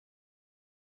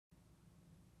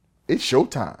It's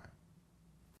showtime.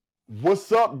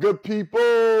 What's up, good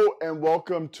people? And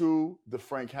welcome to the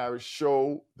Frank Harris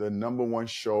Show, the number one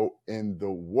show in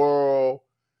the world.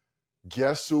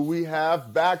 Guess who we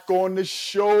have back on the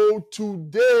show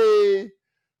today?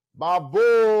 My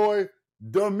boy,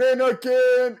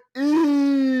 Dominican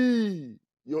E.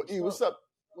 Yo, E, what's up?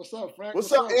 What's up, Frank?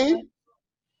 What's up, E? Frank?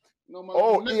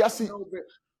 No, E, I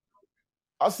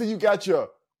see you got your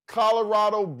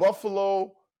Colorado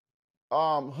Buffalo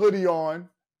hoodie on.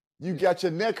 You got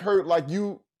your neck hurt like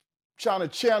you trying to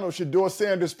channel Shedeur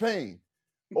Sanders' pain.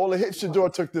 All the hits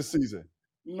Shedeur took this season.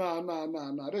 No.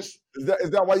 Is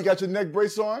that why you got your neck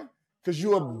brace on? Because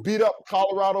you a beat up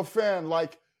Colorado fan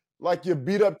like your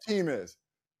beat up team is.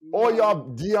 All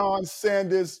y'all Deion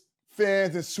Sanders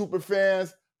fans and super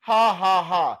fans, ha ha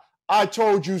ha. I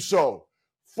told you so.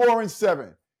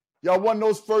 4-7. Y'all won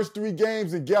those first 3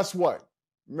 games, and guess what?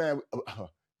 Man,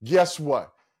 guess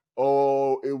what?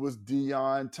 Oh, it was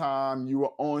Deion time. You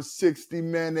were on 60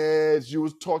 Minutes. You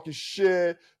was talking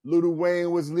shit. Lil Wayne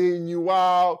was leading you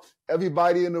out.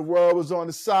 Everybody in the world was on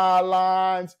the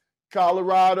sidelines.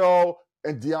 Colorado.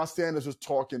 And Deion Sanders was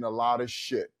talking a lot of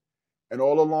shit. And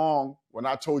all along, when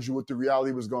I told you what the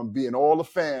reality was going to be, and all the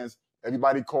fans,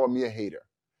 everybody called me a hater.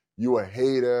 You a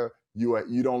hater.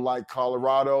 You don't like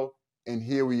Colorado. And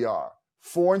here we are.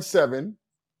 4-7.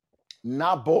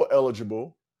 Not bowl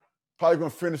eligible. Probably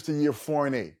going to finish the year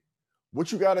 4-8.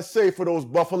 What you got to say for those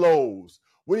Buffaloes?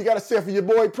 What you got to say for your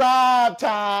boy Prime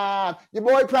Time? Your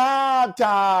boy Prime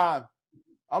Time.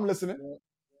 I'm listening.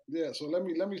 Yeah, so let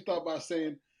me start by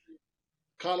saying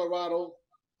Colorado,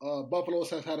 Buffaloes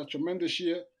has had a tremendous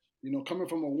year. You know, coming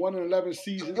from a 1-11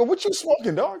 season. Yo, what you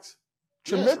smoking, dogs?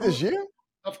 Tremendous year?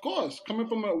 Of course. Coming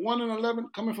from a 1-11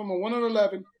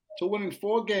 to winning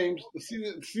 4 games. The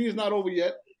season's not over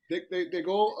yet. They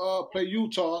go play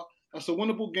Utah. That's a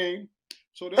winnable game.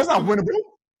 So that's not winnable.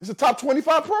 It's a top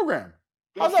 25 program.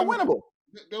 How's that winnable?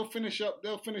 They'll finish up.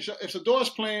 If Shedeur is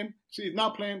playing, he's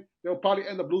not playing, they'll probably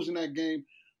end up losing that game.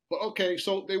 But okay,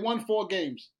 so they won 4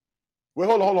 games. Wait,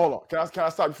 hold on. Can I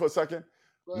stop you for a second?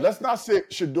 Let's not say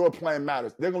Shedeur playing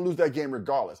matters. They're going to lose that game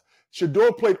regardless.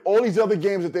 Shedeur played all these other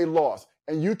games that they lost,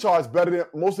 and Utah is better than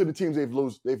most of the teams they've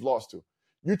lost to.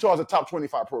 Utah is a top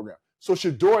 25 program. So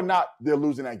Shedeur or not, they're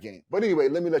losing that game. But anyway,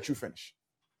 let me let you finish.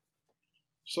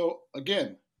 So,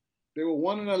 again, they were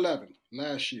 1-11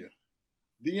 last year.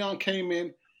 Deion came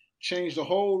in, changed the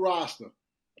whole roster.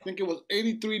 I think it was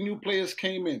 83 new players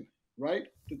came in, right?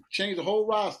 To change the whole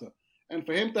roster. And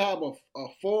for him to have a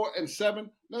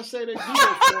 4-7, let's say they do go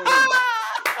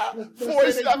 4-8. 4-7.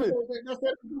 Let's say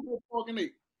they do go 4-8.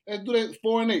 Let's do that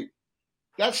 4-8.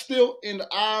 That's still in the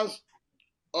eyes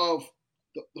of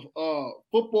the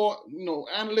football,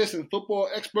 analysts and football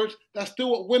experts. That's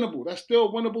still winnable. That's still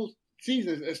a winnable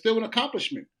season. It's still an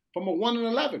accomplishment from a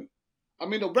 1-11. I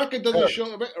mean, the record doesn't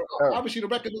show. Obviously, the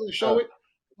record doesn't show it,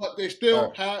 but they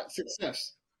still had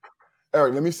success.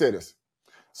 Eric, let me say this.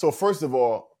 So first of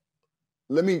all,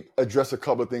 let me address a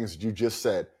couple of things that you just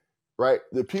said. Right,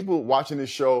 the people watching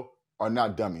this show are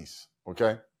not dummies.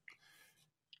 Okay,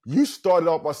 you started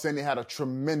off by saying they had a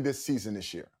tremendous season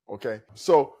this year. Okay,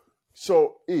 so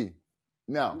E,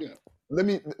 now let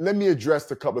me address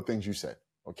a couple of things you said.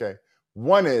 Okay,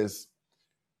 one is,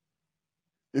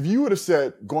 if you would have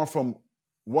said going from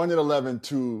 1-11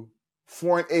 to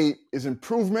 4-8 is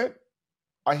improvement,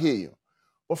 I hear you.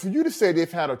 But for you to say they've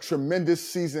had a tremendous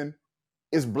season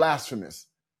is blasphemous.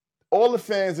 All the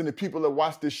fans and the people that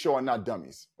watch this show are not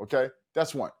dummies, okay?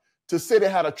 That's one. To say they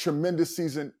had a tremendous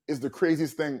season is the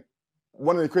craziest thing,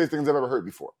 one of the craziest things I've ever heard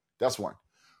before. That's one.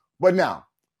 But now,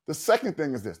 the second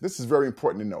thing is this. This is very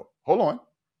important to note. Hold on.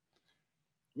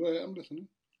 Go ahead, I'm listening.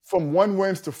 From 1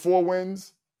 wins to 4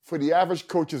 wins, for the average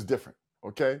coach is different,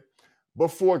 okay? But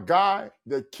for a guy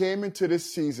that came into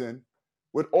this season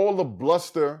with all the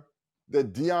bluster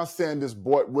that Deion Sanders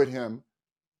brought with him,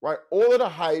 right? All of the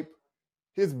hype,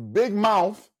 his big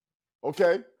mouth,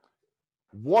 okay?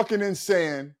 Walking in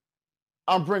saying,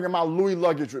 I'm bringing my Louis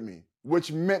luggage with me,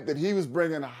 which meant that he was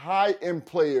bringing high-end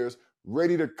players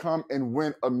ready to come and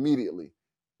win immediately.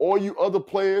 All you other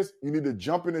players, you need to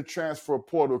jump in the transfer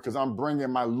portal because I'm bringing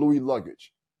my Louis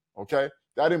luggage, okay?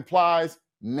 That implies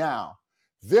now.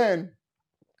 Then,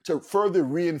 to further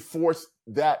reinforce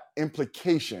that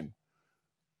implication,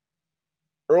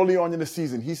 early on in the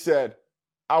season, he said,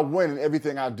 I win in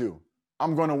everything I do.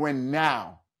 I'm going to win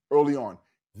now, early on.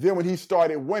 Then when he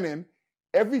started winning,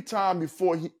 every time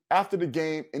after the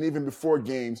game and even before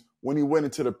games, when he went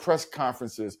into the press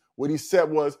conferences, what he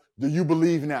said was, do you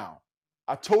believe now?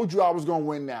 I told you I was going to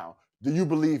win now. Do you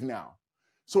believe now?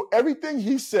 So everything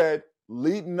he said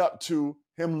leading up to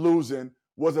him losing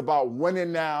was about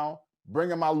winning now,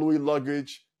 bringing my Louis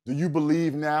luggage. Do you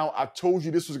believe now? I told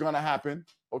you this was going to happen.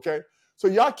 Okay. So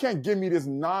y'all can't give me this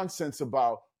nonsense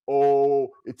about,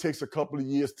 oh, it takes a couple of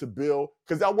years to build,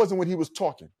 because that wasn't what he was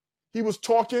talking. He was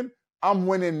talking, I'm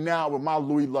winning now with my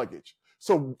Louis luggage.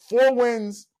 So 4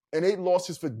 wins and 8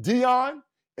 losses for Deion,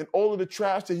 and all of the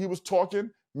trash that he was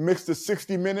talking, Mr.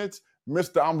 60 Minutes,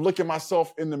 Mr. I'm looking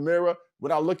myself in the mirror.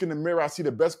 When I look in the mirror, I see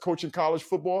the best coach in college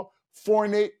football.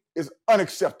 4-8 is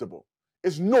unacceptable.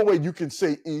 There's no way you can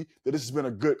say, E, that this has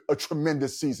been a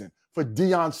tremendous season for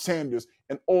Deion Sanders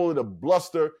and all of the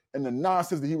bluster and the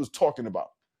nonsense that he was talking about.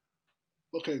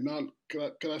 Okay, now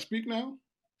can I speak now?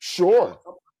 Sure.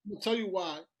 I'm gonna tell you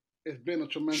why it's been a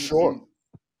tremendous Sure. season.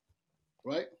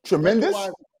 Right? Tremendous?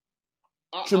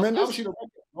 Tremendous? Obviously the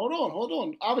record, hold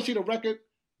on. Obviously the record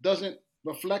doesn't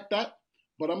reflect that,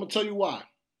 but I'm gonna tell you why.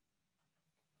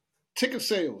 Ticket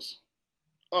sales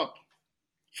up,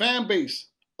 fan base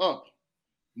up,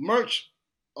 merch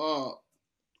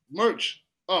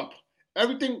up.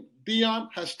 Everything Deion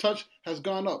has touched has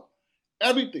gone up.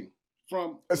 Everything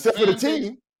from except for the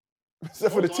team.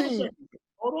 Except for the team.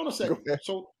 Hold on a second.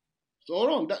 So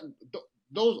hold on.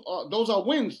 Those are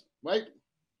wins, right?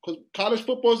 Because college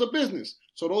football is a business.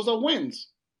 So those are wins.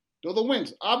 Those are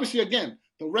wins. Obviously, again,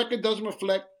 the record doesn't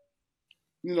reflect.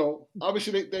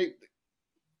 Obviously they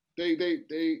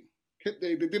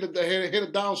hit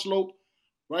a down slope,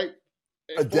 right?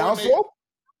 A down slope?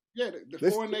 Yeah,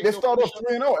 they start off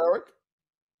 3-0, Eric.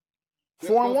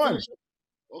 4-1.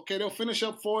 Okay, they'll finish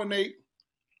up 4-8. Okay.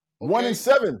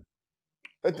 1-7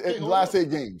 at the last 8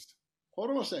 games.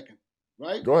 Hold on a second,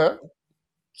 right? Go ahead.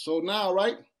 So now,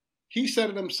 right, he said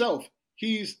it himself.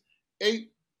 He's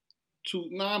 8 to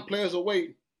 9 players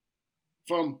away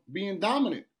from being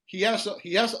dominant. He has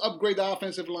to upgrade the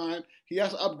offensive line. He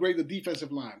has to upgrade the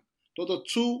defensive line. Those are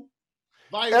 2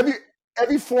 vital.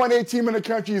 Every 4-8 team in the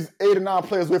country is 8 or 9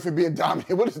 players away from being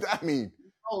dominant. What does that mean?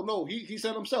 Oh no, he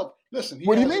said himself. Listen,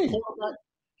 what do you mean?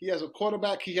 He has a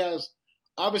quarterback. He has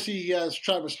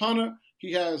Travis Hunter.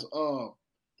 He has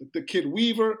the kid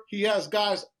Weaver. He has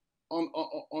guys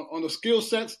on the skill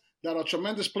sets that are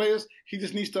tremendous players. He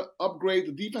just needs to upgrade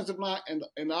the defensive line and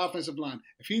the offensive line.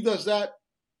 If he does that,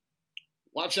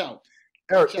 watch out.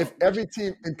 Eric, if every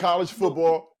team in college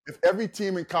football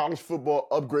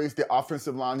upgrades their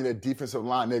offensive line and their defensive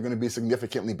line, they're going to be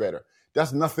significantly better.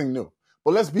 That's nothing new.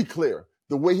 But let's be clear.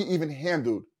 The way he even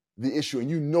handled the issue, and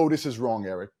you know this is wrong,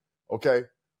 Eric, okay?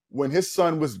 When his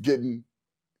son was by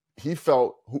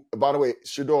the way,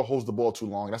 Shedeur holds the ball too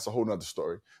long. That's a whole nother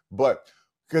story. But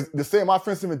because the same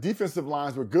offensive and defensive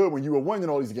lines were good when you were winning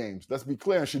all these games. Let's be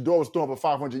clear. And Shedeur was throwing for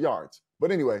 500 yards.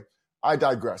 But anyway, I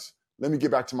digress. Let me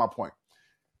get back to my point.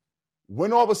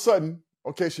 When all of a sudden,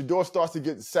 okay, Shedeur starts to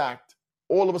get sacked,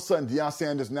 all of a sudden Deion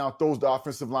Sanders now throws the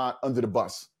offensive line under the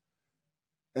bus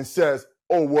and says,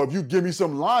 oh, well, if you give me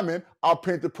some linemen, I'll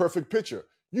paint the perfect picture.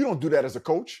 You don't do that as a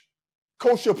coach.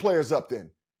 Coach your players up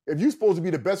then. If you're supposed to be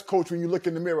the best coach when you look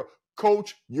in the mirror,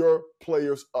 coach your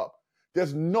players up.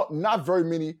 There's not very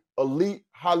many elite,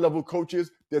 high-level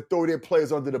coaches that throw their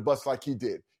players under the bus like he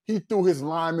did. He threw his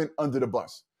linemen under the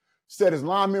bus, said his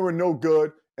linemen were no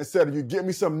good, and said, if you get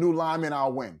me some new linemen,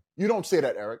 I'll win. You don't say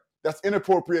that, Eric. That's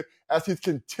inappropriate, as he's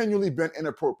continually been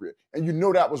inappropriate. And you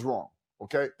know that was wrong,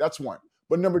 okay? That's one.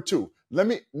 But number 2,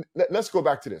 let's go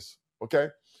back to this, okay?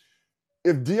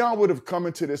 If Deion would have come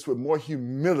into this with more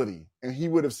humility and he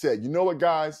would have said, you know what,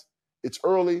 guys, it's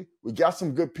early. We got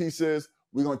some good pieces.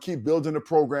 We're going to keep building the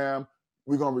program.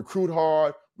 We're going to recruit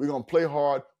hard. We're going to play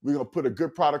hard. We're going to put a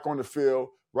good product on the field,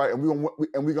 right? And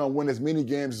we're going to win as many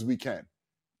games as we can.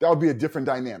 That would be a different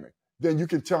dynamic. Then you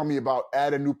can tell me about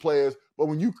adding new players. But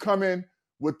when you come in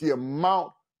with the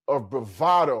amount of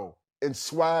bravado and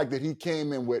swag that he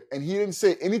came in with, and he didn't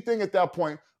say anything at that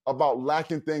point about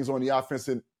lacking things on the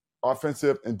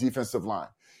offensive and defensive line.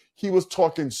 He was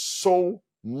talking so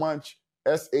much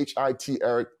S-H-I-T,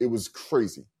 Eric, it was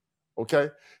crazy, okay?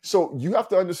 So you have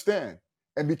to understand,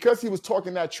 and because he was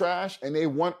talking that trash and they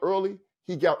won early,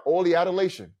 he got all the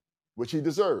adulation, which he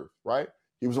deserved, right?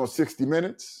 He was on 60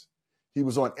 Minutes. He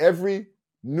was on every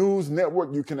news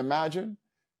network you can imagine.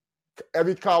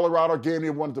 Every Colorado game they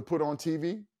wanted to put on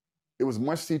TV, it was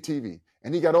must-see TV.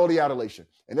 And he got all the adulation.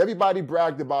 And everybody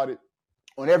bragged about it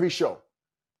on every show.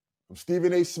 From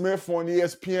Stephen A. Smith on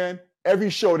ESPN, every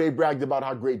show they bragged about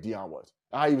how great Deion was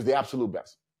and how he was the absolute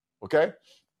best, okay?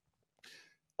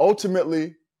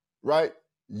 Ultimately, right,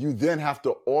 you then have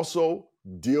to also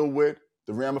deal with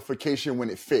the ramification when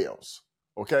it fails,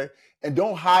 okay? And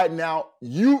don't hide now.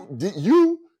 You,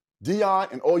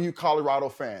 Deion, and all you Colorado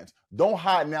fans, Don't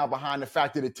hide now behind the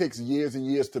fact that it takes years and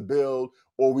years to build,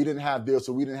 or we didn't have this,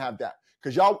 or we didn't have that.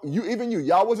 Because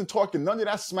y'all wasn't talking none of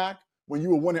that smack when you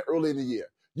were winning early in the year.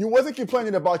 You wasn't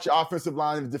complaining about your offensive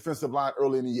line and defensive line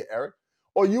early in the year, Eric.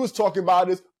 Or you was talking about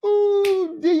this,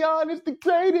 ooh, Deion is the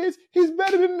greatest. He's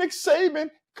better than Nick Saban.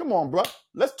 Come on, bro.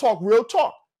 Let's talk real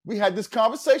talk. We had this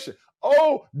conversation.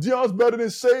 Oh, Deion's better than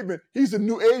Saban. He's a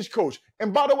new age coach.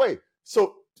 And by the way,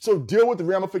 so deal with the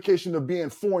ramification of being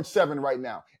 4-7 right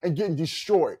now and getting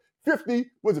destroyed.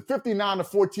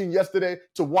 59-14 yesterday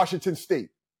to Washington State.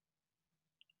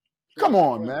 Come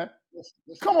on, man.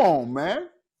 Come on, man.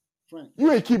 Frank,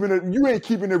 you ain't keeping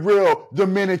it real,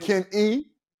 Dominican E.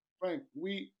 Frank,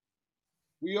 we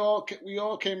all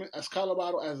came in as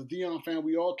Colorado, as a Deion fan.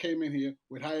 We all came in here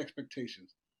with high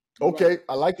expectations. Okay, right?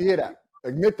 I like to hear that.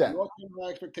 Admit that. We all came with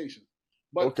high expectations,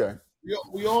 but okay,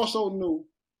 we also knew,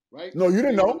 right? No, you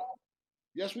didn't know.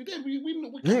 Yes, we did. We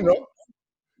knew. You didn't know.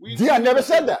 Deion never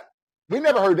said that. We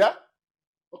never heard that.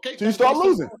 Okay, so you start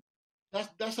losing.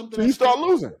 That's something. So you start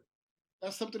losing.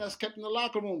 That's something that's kept in the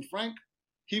locker room, Frank.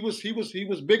 He was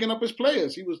bigging up his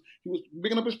players. He was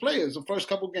bigging up his players the first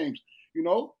couple games, you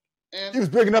know. And he was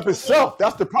bigging up himself.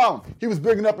 That's the problem. He was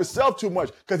bigging up himself too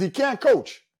much because he can't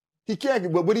coach. He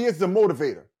can't. But he is the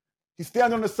motivator. He's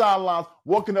standing on the sidelines,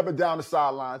 walking up and down the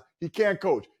sidelines. He can't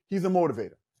coach. He's a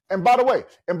motivator. And by the way,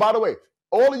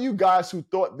 all of you guys who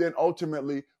thought then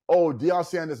ultimately, oh, Deion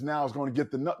Sanders now is going to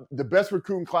get the best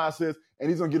recruiting classes and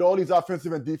he's going to get all these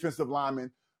offensive and defensive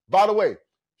linemen. By the way,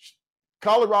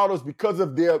 Colorado's, because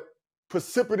of their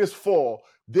precipitous fall,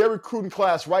 their recruiting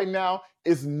class right now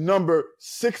is number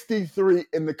 63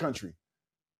 in the country.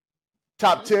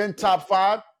 Top 10, top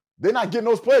 5. They're not getting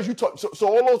those players. So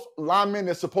all those linemen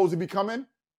that's supposed to be coming,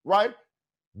 right?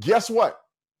 Guess what?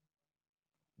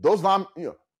 Those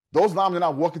linemen are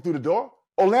not walking through the door.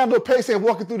 Orlando Pace ain't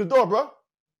walking through the door, bro.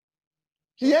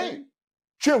 He ain't.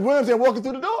 Trent Williams ain't walking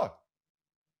through the door.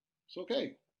 It's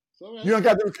okay. Right. You don't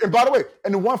got to, and by the way,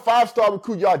 and the 1 5-star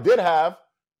recruit y'all did have,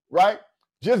 right,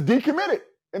 just decommitted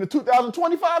in the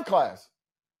 2025 class.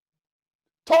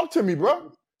 Talk to me,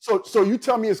 bro. So you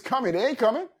tell me it's coming. It ain't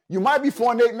coming. You might be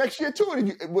 4-8 next year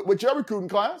too with your recruiting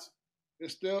class.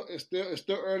 It's still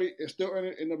early. It's still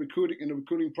early in the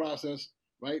recruiting process,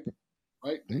 right?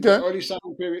 Right. Okay. The early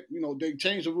signing period. You know, they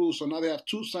changed the rules, so now they have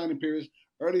 2 signing periods: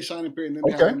 early signing period, and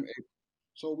then they have them in April.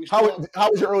 So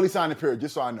how was your early signing period?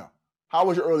 Just so I know. How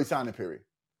was your early signing period?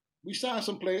 We signed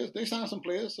some players. They signed some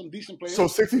players, some decent players. So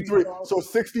 63. So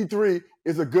 63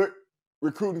 is a good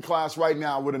recruiting class right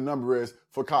now. What the number is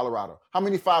for Colorado? How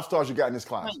many 5-stars you got in this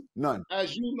class? None.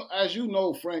 As you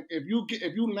know, Frank, if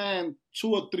you land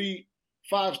 2 or 3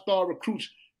 5-star recruits,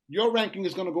 your ranking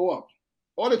is going to go up.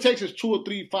 All it takes is 2 or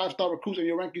 3 5-star recruits, and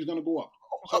your ranking is going to go up.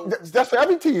 So, that's for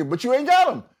every team, but you ain't got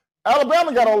them.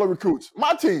 Alabama got all the recruits.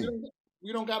 My team.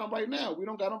 We don't got them right now.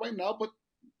 But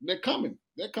they're coming.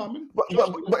 But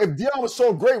if Deion was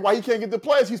so great, why he can't get the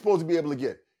players he's supposed to be able to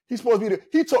get? He's supposed to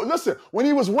be listen, when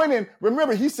he was winning,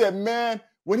 remember he said, man,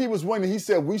 when he was winning, he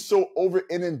said, we so over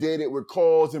inundated with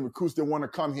calls and recruits that want to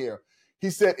come here. He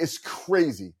said, it's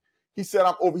crazy. He said,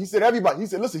 I'm over. He said, everybody. He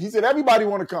said, everybody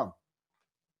want to come.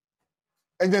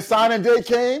 And then signing day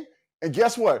came, and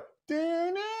guess what?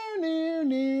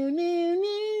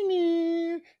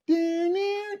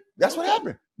 That's what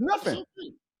happened. Nothing.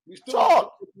 We still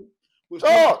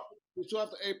have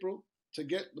to April to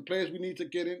get the players we need to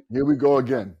get in. Here we go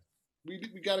again. We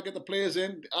got to get the players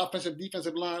in, the offensive,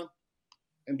 defensive line,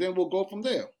 and then we'll go from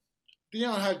there.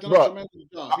 Deion has done a tremendous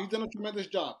job. He's done a tremendous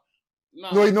job.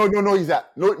 No, he's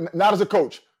not as a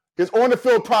coach. His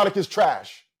on-the-field product is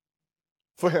trash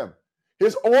for him.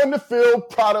 His on-the-field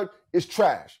product is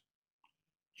trash.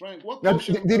 Frank, what now,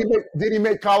 did he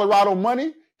make Colorado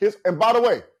money? And by the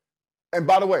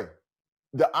way,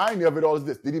 the irony of it all is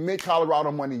this: did he make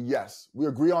Colorado money? Yes, we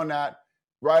agree on that,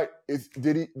 right?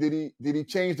 Did he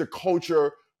change the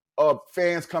culture of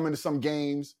fans coming to some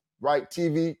games, right?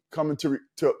 TV coming to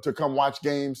come watch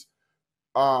games,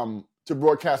 to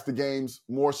broadcast the games,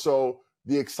 more so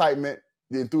the excitement,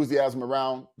 the enthusiasm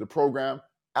around the program,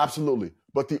 absolutely.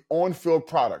 But the on-field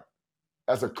product,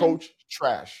 as a coach,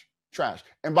 trash.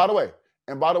 And by the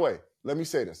way, let me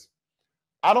say this: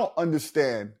 I don't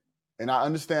understand. And I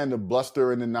understand the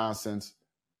bluster and the nonsense.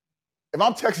 If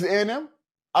I'm Texas A&M,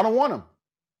 I don't want him.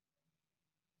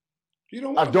 You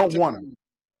don't want I don't want him.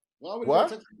 Why would he go to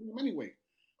Texas A&M anyway?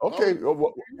 Okay,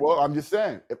 well, I'm just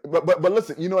saying. But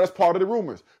listen, that's part of the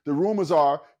rumors. The rumors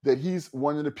are that he's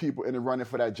one of the people in the running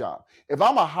for that job. If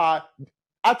I'm I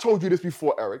told you this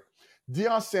before, Eric.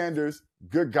 Deion Sanders,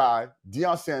 good guy.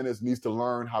 Deion Sanders needs to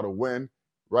learn how to win,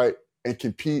 right? And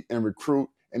compete and recruit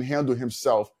and handle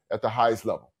himself at the highest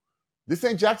level. This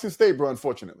ain't Jackson State, bro,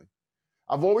 unfortunately.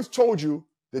 I've always told you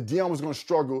that Deion was going to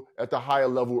struggle at the higher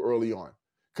level early on.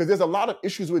 Because there's a lot of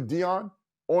issues with Deion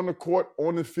on the court,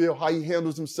 on the field, how he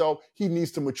handles himself. He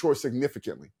needs to mature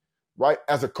significantly, right?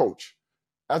 As a coach.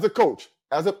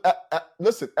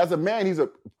 Listen, as a man, he's a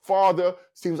father,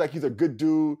 seems like he's a good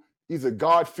dude. He's a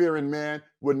God-fearing man.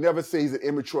 Would never say he's an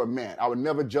immature man. I would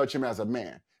never judge him as a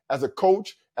man. As a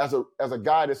coach, as a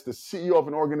guy that's the CEO of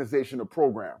an organization or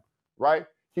program, right?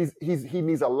 He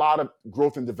needs a lot of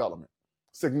growth and development,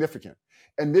 significant.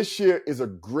 And this year is a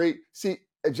great, see,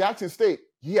 at Jackson State,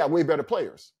 he had way better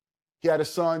players. He had a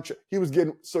son, he was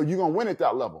getting, so you're going to win at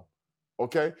that level,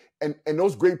 okay? And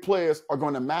those great players are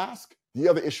going to mask the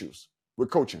other issues with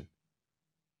coaching,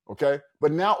 okay?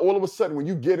 But now all of a sudden, when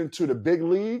you get into the big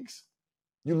leagues,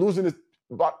 you're losing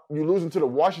to the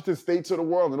Washington States of the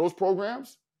world and those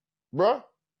programs, bruh.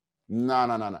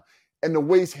 No. And the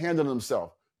way he's handling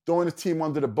himself, throwing his team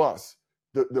under the bus,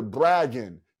 the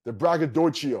bragging, the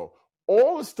braggadocio,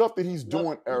 all the stuff that he's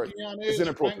doing, Eric, is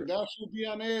inappropriate. That's who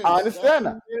Deion is. I understand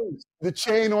that. The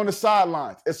chain on the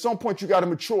sidelines. At some point, you got to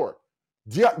mature.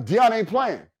 Deion ain't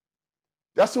playing.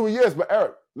 That's who he is. But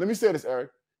Eric, let me say this, Eric.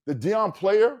 The Deion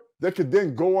player that could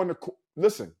then go on the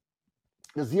listen.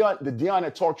 The Deion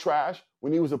that talked trash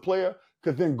when he was a player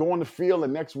could then go on the field the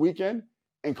next weekend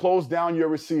and close down your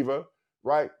receiver,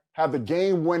 right? Have the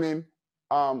game-winning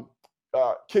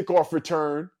kickoff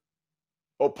return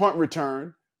or punt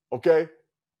return, okay?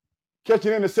 Catch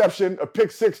an interception, a pick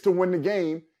six to win the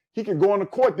game. He can go on the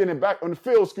court then and back on the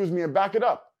field, and back it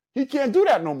up. He can't do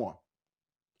that no more.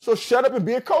 So shut up and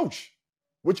be a coach,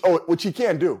 which he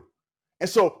can't do. And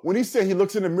so when he said he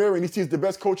looks in the mirror and he sees the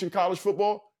best coach in college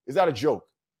football, is that a joke?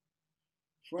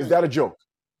 Frank, is that a joke?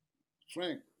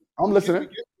 Frank, I'm listening.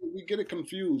 We get it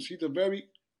confused. He's a very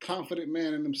confident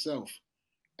man in himself.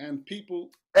 And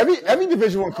people... Every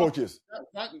Division I coach is.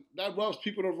 That rubs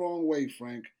people the wrong way,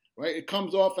 Frank. Right? It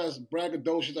comes off as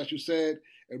braggadocious, as you said.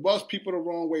 It rubs people the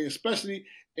wrong way, especially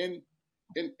in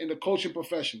the coaching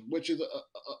profession, which is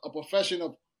a profession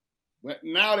of...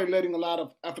 Now they're letting a lot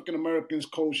of African Americans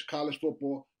coach college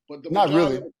football, but Not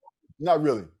really.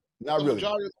 The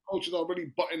majority of the coaches are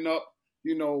really button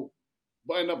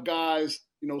up guys,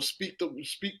 speak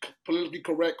politically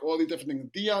correct, all these different things.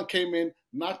 Deion came in,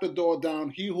 knocked the door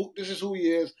down. This is who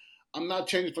he is. I'm not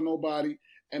changing for nobody,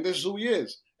 and this is who he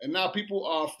is. And now people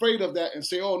are afraid of that and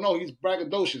say, "Oh no, he's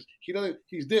braggadocious.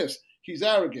 He's this. He's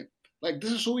arrogant." Like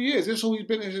this is who he is. This is who he's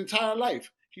been his entire life.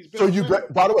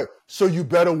 By the way, so you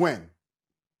better win.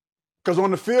 Because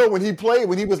on the field, when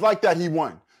he was like that, he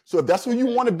won. So if that's who you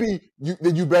want to be,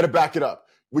 then you better back it up.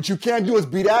 What you can't do is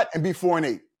be that and be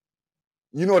 4-8.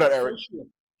 You know that, Eric.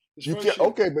 You can't.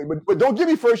 Okay, but don't give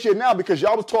me first year now because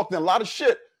y'all was talking a lot of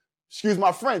shit. Excuse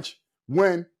my French.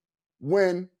 When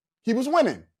he was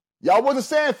winning, y'all wasn't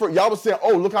saying y'all was saying,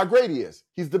 "Oh, look how great he is.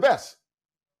 He's the best."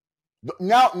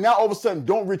 Now all of a sudden,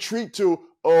 don't retreat to,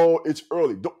 "Oh, it's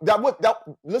early."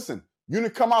 Listen, you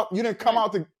didn't come out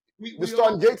the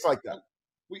starting gates like that.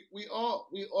 We all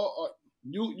are.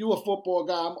 You a football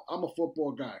guy. I'm a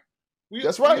football guy.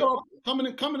 That's right. We all coming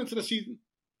into the season.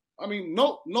 I mean,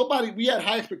 nobody. We had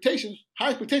high expectations. High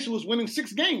expectation was winning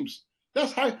 6 games.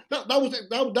 That's high. That's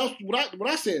what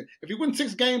I said. If you win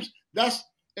 6 games, that's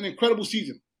an incredible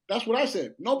season. That's what I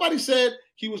said. Nobody said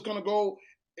he was going to go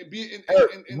and be in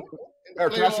Eric, the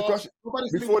can I ask you a question? Nobody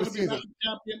said before he the was going to season. be national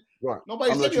champion. Right.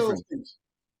 Nobody said those things.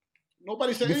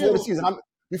 Nobody said before the season.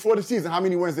 Before the season, how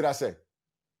many wins did I say?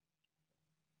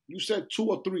 You said 2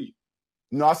 or 3.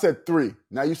 No, I said 3.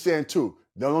 Now you're saying 2.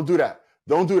 No, don't do that.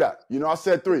 Don't do that. I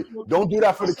said 3. Don't do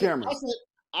that for the cameras.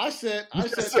 I said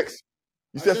 6.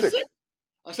 You said 6.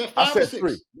 I said 5 or 6.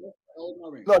 3.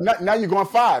 No, now you're going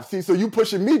 5. See, so you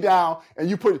pushing me down, and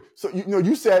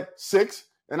you said 6,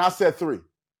 and I said 3,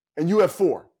 and you had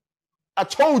 4. I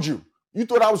told you. You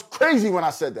thought I was crazy when I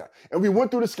said that. And we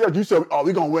went through the schedule. You said, "Oh,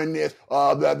 we're going to win this.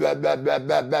 Blah, blah, blah, blah, blah,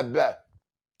 blah, blah."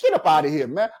 Get up out of here,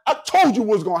 man. I told you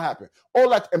what's going to happen. All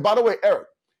that. And by the way, Eric,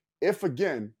 if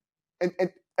again, and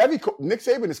every Nick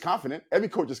Saban is confident. Every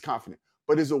coach is confident.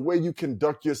 But there's a way you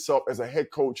conduct yourself as a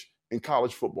head coach in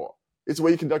college football. It's the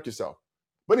way you conduct yourself.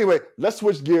 But anyway, let's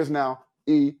switch gears now.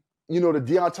 The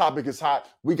Deion topic is hot.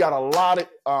 We got a lot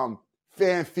of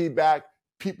fan feedback,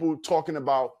 people talking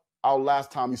about our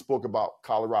last time we spoke about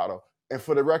Colorado. And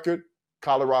for the record,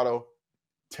 Colorado,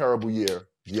 terrible year,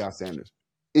 Deion Sanders.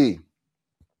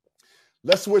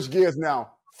 Let's switch gears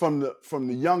now from the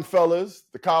young fellas,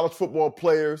 the college football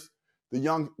players, the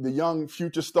young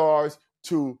future stars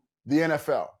to the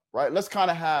NFL, right? Let's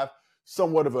kind of have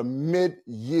somewhat of a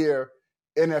mid-year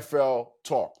NFL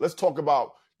talk. Let's talk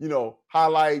about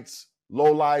highlights,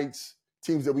 lowlights,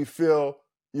 teams that we feel,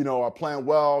 are playing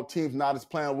well, teams not as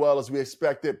playing well as we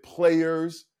expected,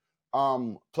 players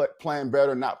playing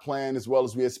better, not playing as well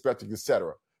as we expected,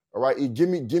 etc. All right, give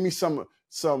me some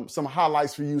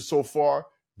highlights for you so far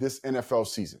this NFL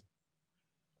season.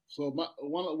 So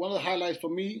one of the highlights for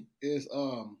me is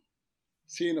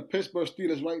seeing the Pittsburgh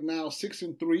Steelers right now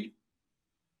 6-3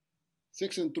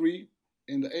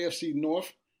 in the AFC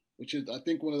North, which is I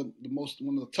think one of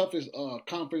the toughest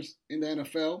conference in the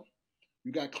NFL.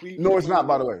 You got Cleveland. No, it's not.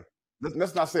 By the way,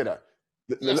 let's not say that.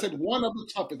 I said one of the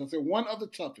toughest. I said one of the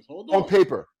toughest. Hold on. On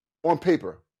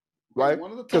paper, right?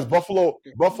 Because Buffalo.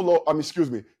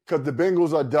 Because the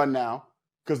Bengals are done now.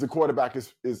 Because the quarterback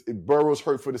is Burrow's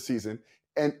hurt for the season,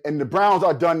 and the Browns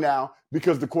are done now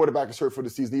because the quarterback is hurt for the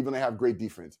season. Even though they have great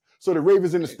defense. So the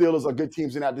Ravens and the Steelers are good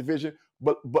teams in that division.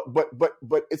 But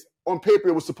it's on paper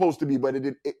it was supposed to be, but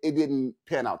it didn't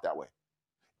pan out that way.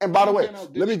 And by the way,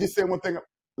 let me just say one thing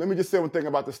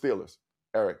about the Steelers,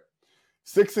 Eric.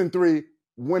 6-3,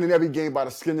 winning every game by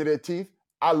the skin of their teeth.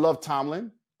 I love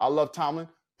Tomlin.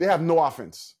 They have no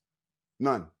offense.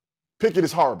 None. Pickett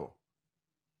is horrible.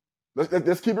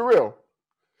 Let's keep it real.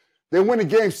 They win the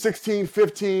game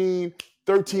 16-15,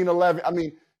 13-11. I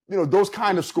mean, those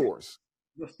kind of scores.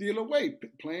 The Steelers way,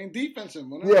 playing defense.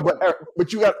 Yeah,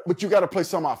 but you got to play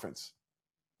some offense.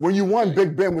 When you won,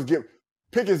 Big Ben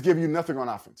Pickett's giving you nothing on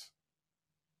offense.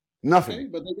 Nothing. Okay,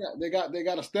 but they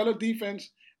got a stellar defense,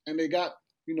 and they got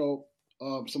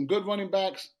some good running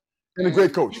backs and a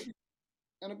great coach.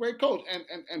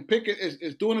 And Pickett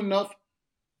is doing enough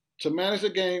to manage the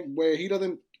game where he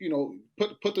doesn't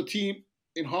put the team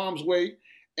in harm's way,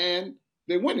 and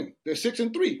they're winning. They're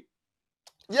 6-3.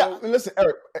 Yeah, and listen,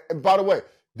 Eric. And by the way,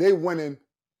 they winning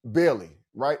barely,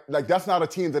 right? Like that's not a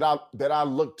team that I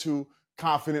look to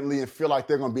confidently and feel like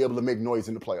they're going to be able to make noise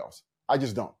in the playoffs. I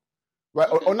just don't. Right,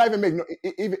 okay. or not even make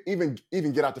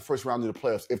even get out the first round of the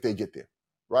playoffs if they get there,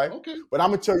 right? Okay. But I'm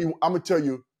gonna tell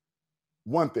you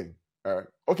one thing. All right.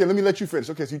 Okay, let me let you finish.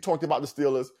 Okay, so you talked about the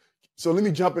Steelers, so let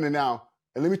me jump in now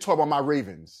and let me talk about my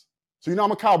Ravens. So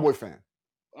I'm a Cowboy fan,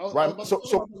 right? So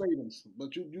the Ravens,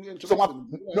 but you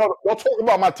no, don't talk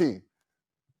about my team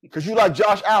because you like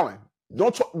Josh Allen.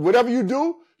 Don't talk, whatever you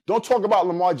do, don't talk about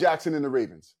Lamar Jackson and the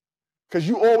Ravens because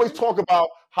you always talk about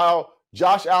how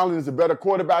Josh Allen is a better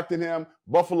quarterback than him.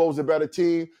 Buffalo's a better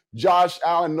team. Josh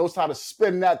Allen knows how to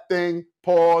spin that thing.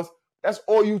 Pause. That's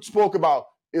all you spoke about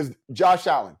is Josh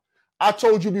Allen. I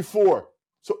told you before.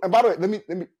 So, and by the way, let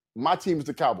me. My team is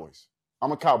the Cowboys.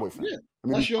 I'm a Cowboy fan. Yeah,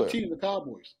 that's your team, the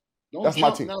Cowboys. That's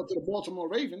my team. Now to the Baltimore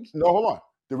Ravens. No, hold on.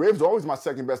 The Ravens are always my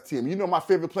second best team. My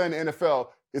favorite player in the NFL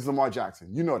is Lamar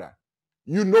Jackson. You know that.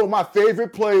 My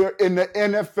favorite player in the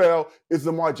NFL is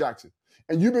Lamar Jackson.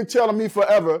 And you've been telling me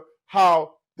forever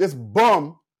how this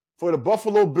bum for the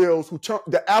Buffalo Bills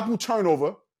the apple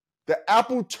turnover,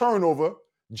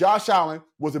 Josh Allen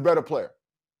was a better player,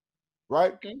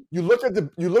 right? Okay. You look at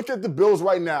the Bills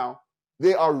right now,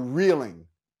 they are reeling,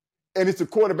 and it's the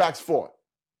quarterback's fault.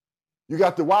 You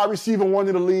got the wide receiver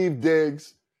wanting to leave,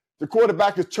 Diggs. The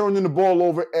quarterback is turning the ball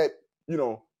over at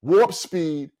warp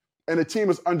speed, and the team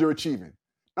is underachieving.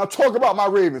 Now talk about my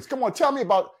Ravens. Come on, tell me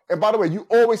about. And by the way, you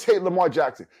always hate Lamar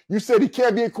Jackson. You said he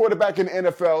can't be a quarterback in the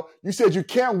NFL. You said you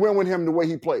can't win with him the way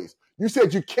he plays. You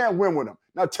said you can't win with him.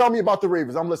 Now tell me about the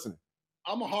Ravens. I'm listening.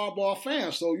 I'm a hardball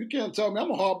fan, so you can't tell me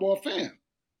I'm a hardball fan.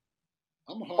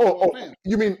 I'm a hardball fan.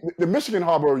 You mean the Michigan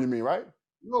hardball? You mean right?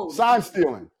 No. Sign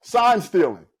stealing.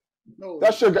 No,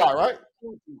 that's your guy, right?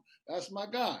 That's my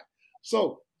guy.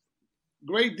 So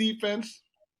great defense.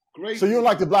 Great. So you don't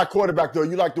like the black quarterback though?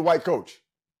 You like the white coach?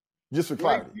 Just for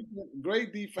clarity.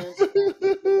 Great defense.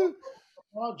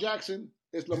 Lamar Jackson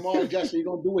is Lamar Jackson. He's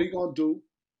going to do what he's going to do,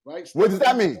 right? What does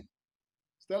that mean?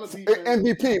 Stellar defense.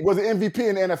 MVP. Was an MVP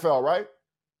in the NFL, right?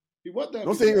 He was that.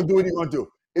 Don't say he's going to do what he's going to do.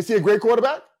 Is he a great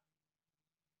quarterback?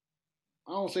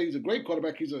 I don't say he's a great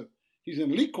quarterback. He's an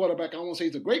elite quarterback. I won't say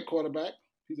he's a great quarterback.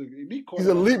 He's an elite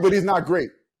quarterback. He's elite, but he's not great.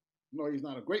 No, he's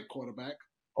not a great quarterback.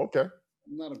 Okay.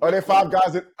 Are there five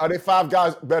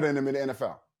guys better than him in the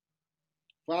NFL?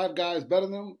 5 guys better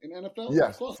than him in the NFL?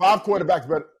 Yes. 5 quarterbacks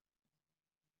better.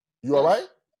 You all right?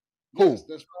 Yes,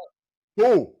 that's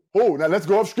right. Who? Now let's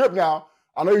go off script now.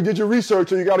 I know you did your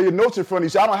research and you got all your notes in front of you.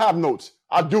 So I don't have notes.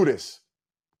 I do this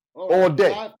all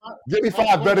day. Give me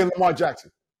 5 better than Lamar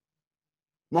Jackson.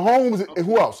 Mahomes and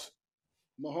who else?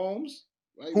 Mahomes.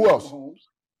 Right? Who else? Mahomes.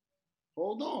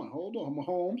 Hold on.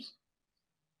 Mahomes.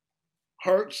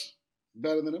 Hurts.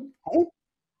 Better than him. Who?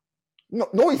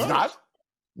 No, he's not.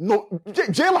 No,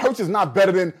 Jalen Hurts is not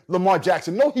better than Lamar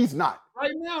Jackson. No, he's not.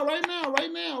 Right now.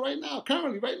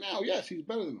 Currently, right now, yes, he's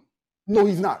better than him. No,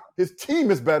 he's not. His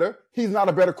team is better. He's not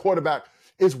a better quarterback.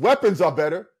 His weapons are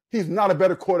better. He's not a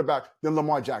better quarterback than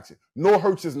Lamar Jackson. No,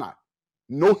 Hurts is not.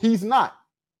 No, he's not.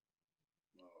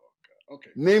 Okay.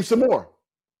 Name some more.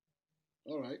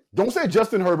 All right. Don't say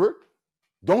Justin Herbert.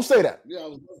 Don't say that. Yeah.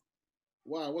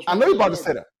 Why? I know you're about to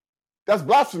say that. That's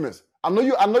blasphemous. I know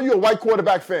you're a white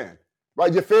quarterback fan,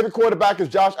 right? Your favorite quarterback is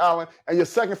Josh Allen, and your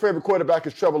second favorite quarterback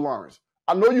is Trevor Lawrence.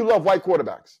 I know you love white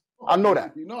quarterbacks. I know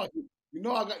that.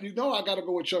 I got to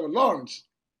go with Trevor Lawrence.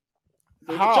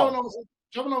 How?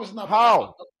 Trevor Lawrence is not.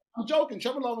 How? I'm joking.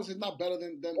 Trevor Lawrence is not better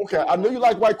than. Okay, I know you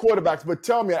like white quarterbacks, but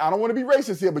tell me, I don't want to be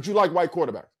racist here, but you like white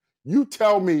quarterbacks. You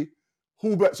tell me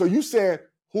who. So you said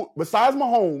who besides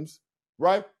Mahomes,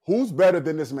 right? Who's better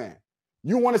than this man?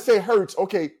 You want to say Hurts?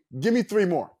 Okay, give me 3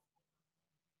 more.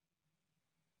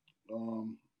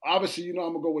 Obviously, I'm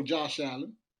gonna go with Josh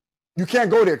Allen. You can't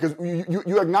go there because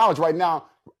you acknowledge right now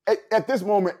at this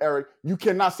moment, Eric, you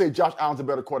cannot say Josh Allen's a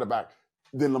better quarterback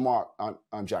than Lamar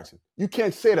Jackson. You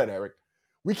can't say that, Eric.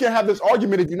 We can't have this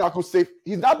argument if you're not going to say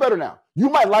he's not better now. You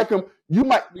might like him. You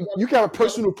can have a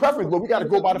personal preference, but we got to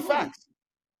go by the facts.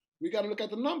 We got to look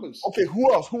at the numbers. Okay,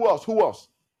 who else? I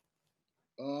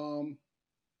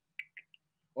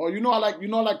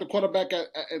like the quarterback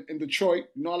in Detroit.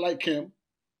 I like him.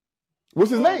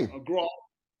 What's his name?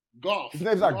 Goff. His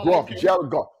name's not Goff. Jared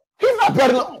Goff. He's not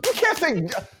better. You can't say,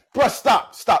 bro.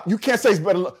 Stop. You can't say he's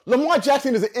better. Lamar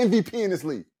Jackson is an MVP in this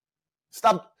league.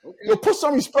 Stop. Okay. Yo, put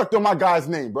some respect on my guy's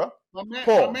name, bro. My man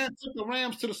took the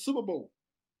Rams to the Super Bowl.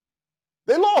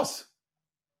 They lost.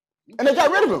 And they got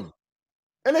rid of him.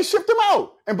 And they shipped him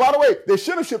out. And by the way, they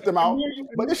should have shipped him out,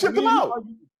 but they shipped him out.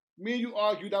 Me and you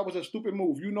argued that was a stupid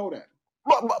move. You know that.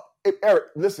 But Eric,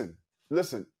 listen.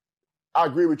 I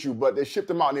agree with you, but they shipped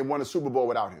him out and they won a Super Bowl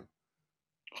without him.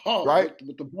 Oh, right?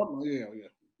 With the button, yeah.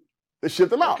 They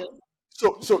shipped him out. Okay.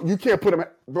 So you can't put him,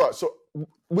 bro. So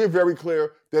we're very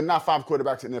clear. There are not 5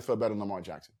 quarterbacks in the NFL better than Lamar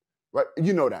Jackson, right?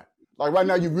 You know that. Like right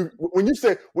now, when you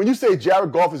say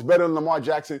Jared Goff is better than Lamar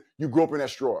Jackson, you groping at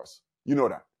straws. You know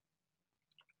that.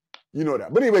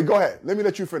 But anyway, go ahead. Let me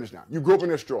let you finish now. You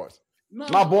groping at straws.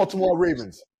 My Baltimore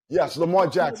Ravens. Yes, Lamar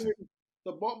Jackson.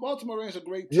 The Baltimore Ravens are a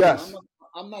great team. Yes.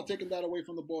 I'm not taking that away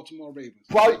from the Baltimore Ravens.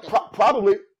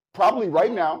 Probably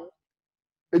right now,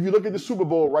 if you look at the Super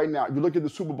Bowl right now, you look at the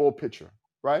Super Bowl picture,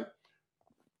 right?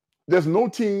 There's no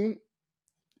team,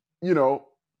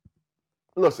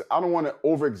 listen, I don't want to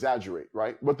over-exaggerate,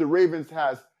 right? But the Ravens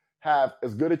have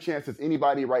as good a chance as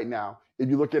anybody right now if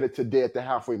you look at it today at the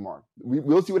halfway mark.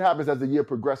 We'll see what happens as the year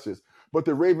progresses. But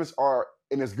the Ravens are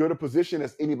in as good a position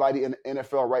as anybody in the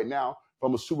NFL right now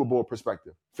from a Super Bowl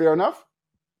perspective. Fair enough?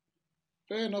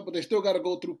 Fair enough, but they still got to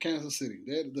go through Kansas City.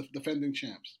 They're the defending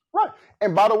champs. Right.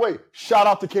 And by the way, shout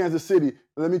out to Kansas City.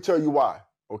 Let me tell you why,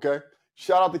 okay?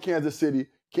 Shout out to Kansas City.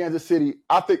 Kansas City,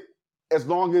 I think as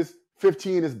long as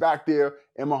 15 is back there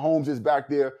and Mahomes is back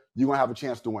there, you're going to have a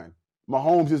chance to win.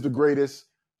 Mahomes is the greatest.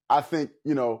 I think,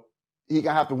 he's going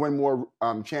to have to win more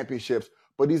championships,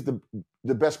 but he's the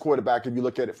best quarterback if you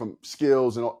look at it from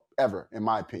skills and ever, in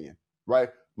my opinion, right?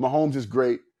 Mahomes is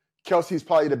great. Kelsey's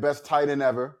probably the best tight end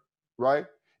ever, right?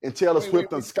 And Taylor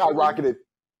Swift on skyrocketed.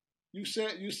 You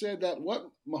said that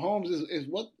what? Mahomes is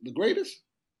what? The greatest?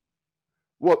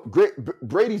 Well,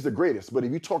 Brady's the greatest, but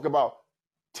if you talk about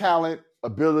talent,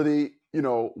 ability,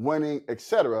 winning,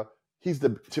 etc., he's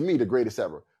to me the greatest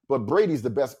ever. But Brady's the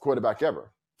best quarterback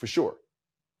ever, for sure,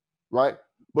 right?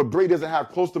 But Brady doesn't have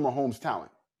close to Mahomes'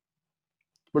 talent.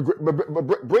 But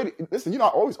Brady, listen, I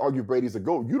always argue Brady's a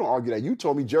GOAT. You don't argue that. You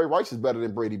told me Jerry Rice is better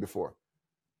than Brady before.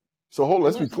 So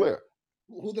let's be clear.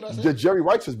 Who did I say? That Jerry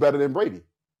Rice is better than Brady.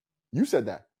 You said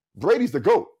that. Brady's the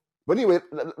GOAT. But anyway,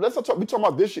 let's not talk. We're talking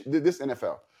about this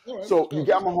NFL. Right, so you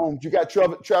got Mahomes, you got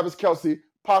Travis Kelce,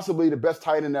 possibly the best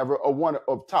tight end ever, or one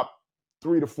of top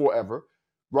 3 to 4 ever,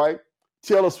 right?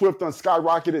 Taylor Swift on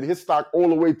skyrocketed his stock all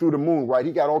the way through the moon, right?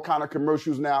 He got all kind of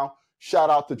commercials now.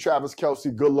 Shout out to Travis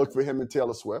Kelce. Good luck for him and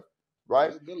Taylor Swift,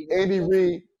 right? Andy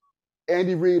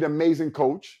Reid, amazing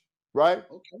coach, right?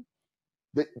 Okay.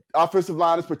 The offensive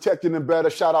line is protecting them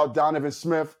better. Shout out Donovan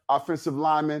Smith, offensive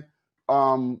lineman.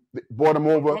 Brought him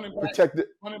over, protected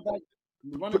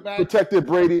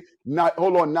Brady. Now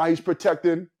he's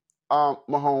protecting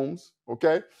Mahomes,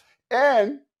 okay?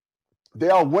 And they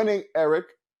are winning, Eric,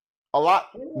 a lot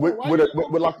with a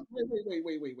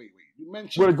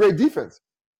great defense.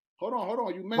 Hold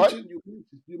on.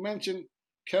 You mentioned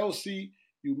Kelsey,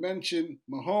 you mentioned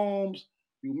Mahomes,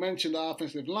 you mentioned the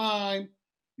offensive line,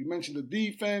 you mentioned the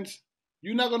defense.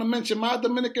 You're not gonna mention my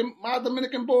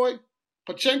Dominican boy?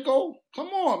 Pachenko, come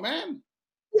on, man.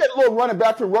 Yeah, a little running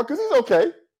back from Rutgers. He's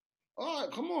okay. All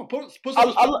right, come on. Put some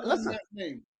respect on that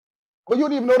name. But you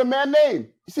don't even know the man's name.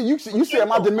 You said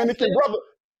my Dominican brother.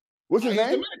 What's his He's name?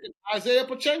 Dominican. Isaiah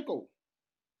Pacheco.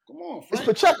 Come on, Frank.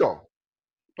 It's Pacheco.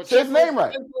 Say his name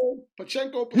right.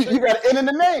 Pacheco. You got an N in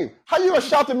the name. How you gonna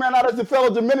shout the man out as a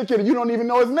fellow Dominican and you don't even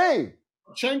know his name?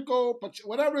 Pacheco,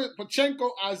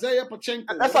 Isaiah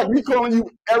Pacheco. That's like me calling you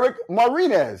Eric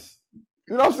Marinez.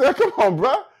 You know what I'm saying? Come on,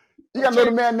 bro. You gotta know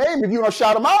the man's name if you don't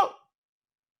shout him out.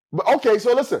 But okay,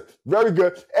 so listen, very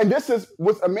good. And this is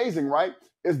what's amazing, right?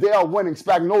 Is they are winning.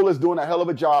 Spagnuolo's doing a hell of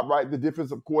a job, right? The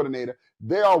defensive coordinator.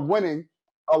 They are winning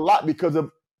a lot because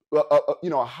of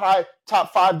a high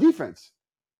top 5 defense.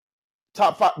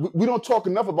 Top 5. We don't talk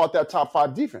enough about that top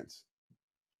 5 defense.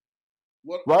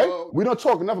 Right? We don't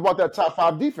talk enough about that top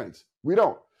 5 defense. We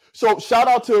don't. So shout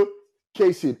out to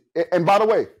KC. And by the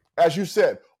way, as you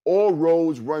said, all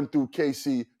roads run through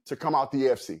KC to come out the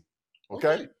AFC.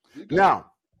 Okay?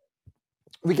 Now,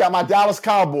 we got my Dallas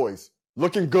Cowboys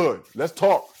looking good. Let's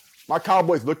talk. My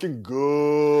Cowboys looking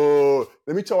good.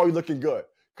 Let me tell you why we're looking good.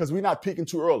 Because we're not peaking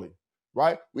too early,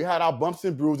 right? We had our bumps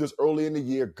and bruises early in the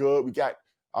year. Good. We got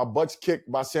our butts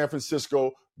kicked by San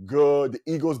Francisco. Good. The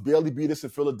Eagles barely beat us in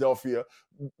Philadelphia.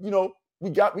 We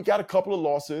got a couple of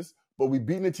losses, but we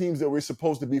beating the teams that we're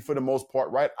supposed to be for the most part,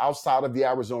 right? Outside of the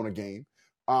Arizona game.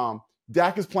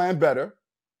 Dak is playing better.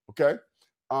 Okay.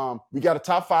 We got a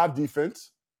top 5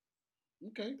 defense.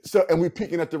 Okay. So, and we're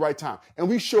peaking at the right time. And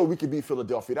we sure we could beat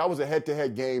Philadelphia. That was a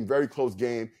head-to-head game, very close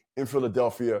game in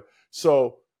Philadelphia.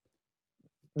 So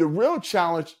the real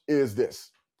challenge is this.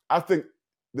 I think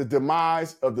the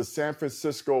demise of the San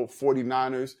Francisco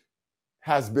 49ers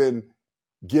has been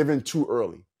given too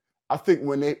early. I think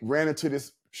when they ran into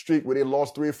this streak where they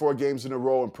lost 3 or 4 games in a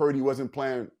row and Purdy wasn't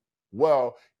playing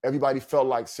well, everybody felt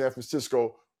like San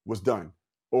Francisco was done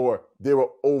or they were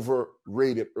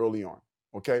overrated early on.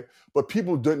 Okay, but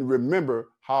people didn't remember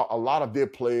how a lot of their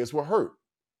players were hurt,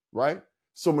 right?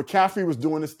 So McCaffrey was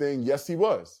doing this thing. Yes, he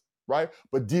was, right?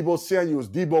 But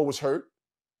Debo was hurt,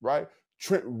 right?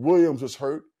 Trent Williams was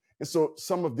hurt. And so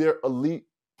some of their elite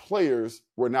players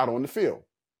were not on the field,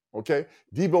 okay?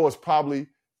 Debo is probably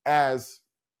as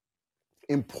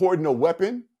important a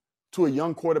weapon to a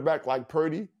young quarterback like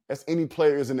Purdy as any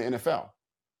player is in the NFL,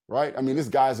 right? I mean, this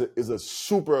guy is a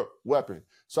super weapon.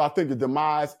 So I think the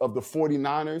demise of the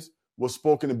 49ers was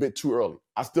spoken a bit too early.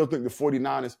 I still think the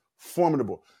 49ers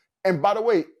formidable. And by the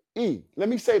way, let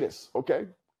me say this, okay?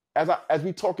 As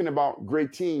we talking about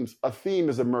great teams, a theme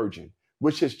is emerging,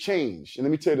 which has changed. And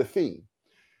let me tell you the theme.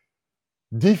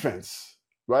 Defense,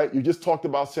 right? You just talked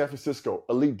about San Francisco,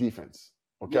 elite defense,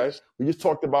 okay? Yes. We just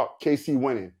talked about KC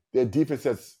winning. Their defense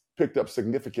has picked up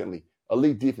significantly,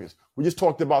 elite defense. We just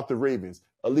talked about the Ravens,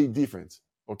 elite defense,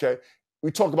 okay? We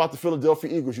talked about the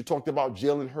Philadelphia Eagles. You talked about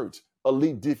Jalen Hurts,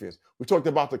 elite defense. We talked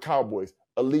about the Cowboys,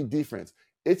 elite defense.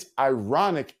 It's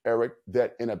ironic, Eric,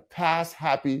 that in a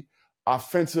pass-happy,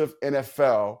 offensive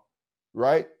NFL,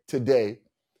 right, today,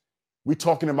 we're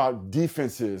talking about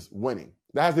defenses winning.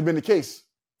 That hasn't been the case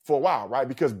for a while, right?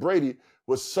 Because Brady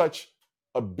was such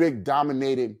a big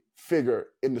dominating figure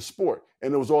in the sport.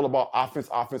 And it was all about offense.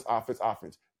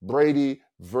 Brady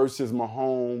versus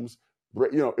Mahomes.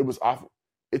 It was offense.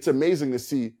 It's amazing to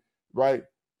see, right,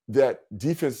 that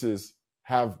defenses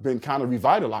have been kind of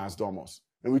revitalized almost.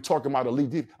 And we're talking about elite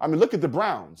defense. I mean, look at the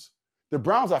Browns. The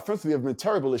Browns offensively have been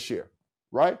terrible this year,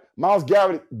 right? Myles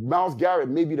Garrett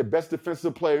may be the best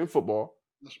defensive player in football.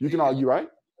 You can argue, right?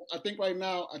 I think right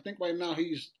now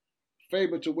he's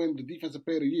favored to win the defensive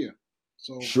player of the year.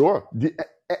 So sure.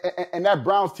 And that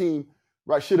Browns team,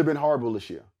 right, should have been horrible this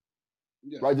year.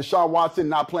 Yes. Right? Deshaun Watson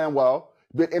not playing well,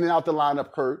 been in and out the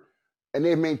lineup hurt. And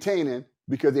they're maintaining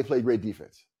because they play great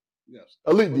defense. Yes.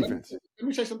 Elite defense. Let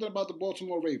me say something about the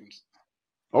Baltimore Ravens.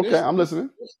 Okay, I'm listening.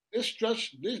 This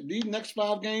stretch, these next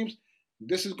 5 games,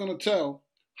 this is going to tell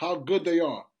how good they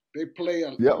are. They play a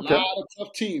lot of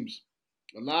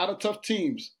tough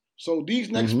teams. So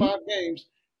these next 5 games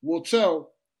will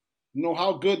tell,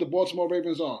 how good the Baltimore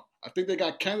Ravens are. I think they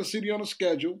got Kansas City on the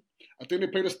schedule. I think they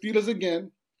play the Steelers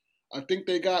again. I think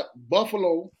they got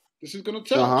Buffalo. This is going to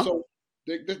tell. So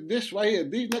this right here,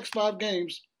 these next 5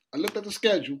 games, I looked at the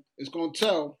schedule. It's going to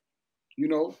tell,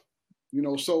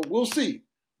 so we'll see.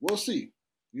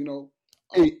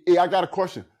 Hey, I got a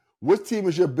question. What team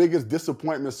is your biggest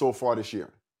disappointment so far this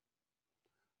year?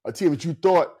 A team that you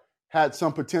thought had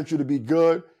some potential to be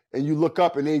good, and you look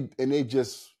up and they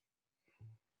just.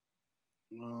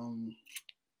 I'm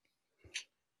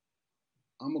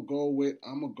gonna go with.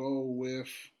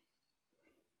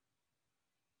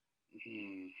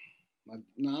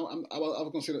 No, I was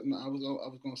gonna say that. No, I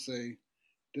was gonna say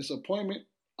disappointment.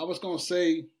 I was gonna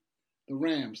say the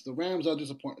Rams. The Rams are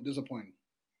disappointing.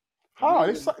 How?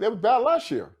 They were bad last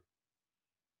year.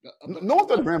 No one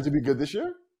thought the Rams would be good this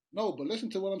year. No, but listen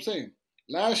to what I'm saying.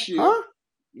 Last year, Huh?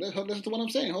 Listen to what I'm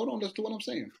saying. Hold on, listen to what I'm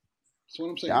saying. That's what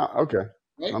I'm saying. Yeah, okay.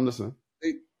 Right? I'm listening.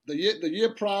 The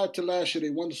year prior to last year, they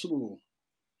won the Super Bowl.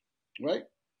 Right?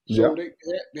 Yeah. So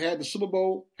they had the Super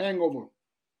Bowl hangover.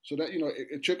 So that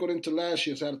it trickled into last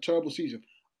year. So they had a terrible season.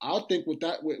 I think with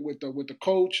the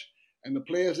coach and the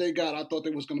players they got, I thought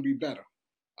they was going to be better.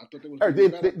 I thought they was going to be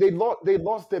better. They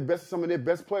lost some of their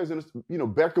best players, and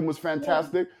Beckham was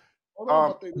fantastic. Hold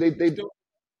on, but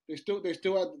they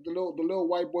still had the little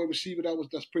white boy receiver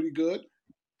that's pretty good.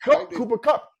 Cooper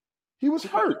Kupp, he was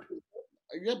hurt.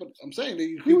 Yeah, but I'm saying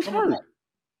he was hurt. Back.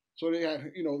 So they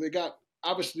had they got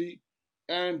obviously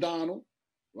Aaron Donald,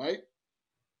 right?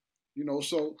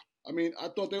 So I mean, I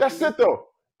thought that's it though.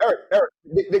 Eric,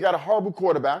 they got a horrible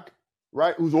quarterback,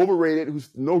 right? Who's overrated, who's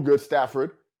no good.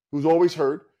 Stafford, who's always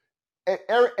hurt. And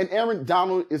Aaron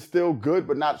Donald is still good,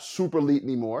 but not super elite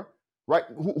anymore, right?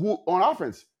 Who on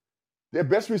offense? Their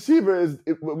best receiver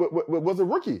was a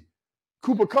rookie.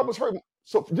 Cooper Kupp was hurt.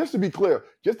 So just to be clear,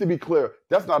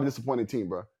 that's not a disappointing team,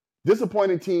 bro.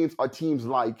 Disappointing teams are teams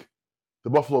like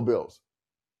the Buffalo Bills,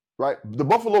 right? The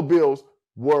Buffalo Bills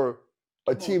were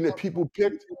a team that people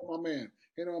picked. My man,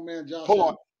 Josh. Hold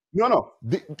on. No.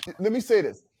 Let me say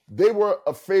this. They were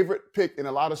a favorite pick in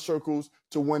a lot of circles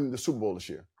to win the Super Bowl this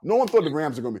year. No one thought the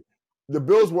Rams were going to be. The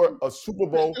Bills were a Super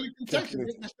Bowl. They're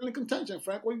still in contention,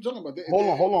 Frank. What are you talking about? Hold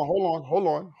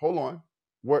on.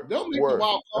 They'll make the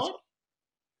wild card.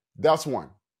 That's one,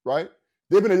 right?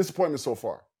 They've been a disappointment so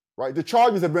far, right? The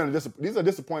Chargers have been these are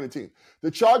disappointing teams.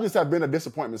 The Chargers have been a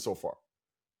disappointment so far.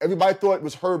 Everybody thought it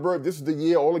was Herbert. This is the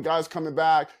year. All the guys coming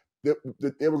back. They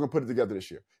were going to put it together this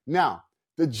year. Now,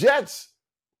 the Jets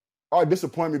are a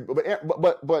disappointment,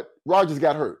 but Rodgers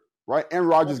got hurt, right? And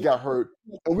Rodgers got hurt.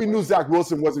 And we knew Zach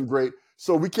Wilson wasn't great,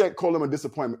 so we can't call him a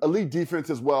disappointment. Elite defense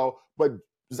as well, but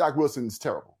Zach Wilson is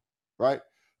terrible, right?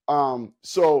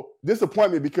 So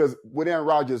disappointment because with Aaron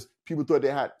Rodgers, people thought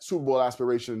they had Super Bowl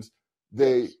aspirations.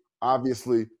 They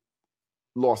obviously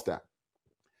lost that.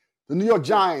 The New York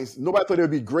Giants, nobody thought they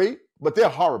would be great, but they're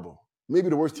horrible. Maybe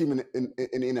the worst team in the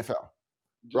NFL,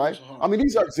 right? I mean,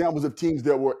 these are examples of teams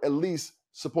that were at least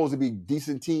supposed to be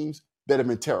decent teams that have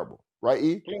been terrible, right,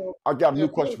 E? I got a new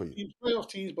question for you. Playoff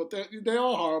teams, but they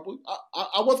are horrible.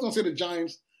 I wasn't going to say the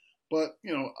Giants, but,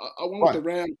 I went with the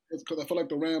Rams because I feel like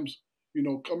the Rams,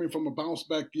 coming from a bounce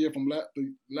back year from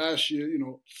last year,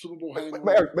 Super Bowl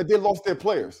hangover. But they lost their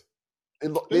players.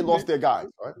 They lost their guys,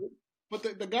 right? But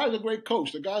the guy's a great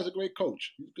coach.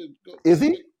 He's good. Is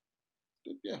he?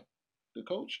 Yeah, good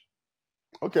coach.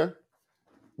 Okay.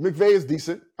 McVay is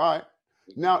decent. All right.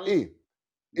 Now, E,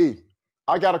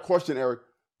 I got a question, Eric.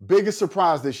 Biggest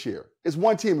surprise this year. It's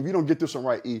one team. If you don't get this one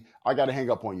right, E, I got to hang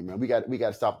up on you, man. We got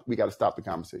to stop the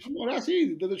conversation. Well, that's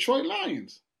easy. The Detroit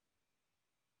Lions.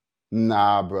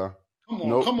 Nah, bro. Come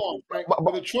on, Frank.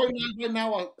 The Detroit Lions right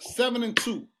now are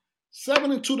 7-2.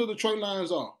 7-2 the Detroit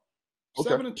Lions are. Okay.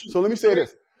 7-2. So let me say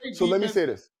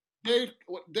this. Dave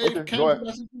Campbell,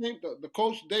 that's his name. The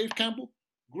coach, Dave Campbell.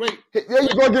 Great. Hey, there you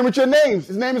go again with your names.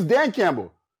 His name is Dan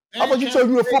Campbell. I thought you told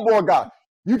me you were a football guy.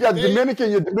 You got your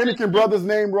Dominican brother's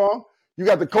name wrong. You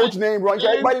got the coach name wrong. You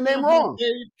got everybody's name wrong.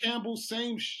 Dave Campbell,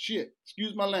 same shit.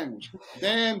 Excuse my language.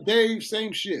 Dave,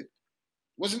 same shit.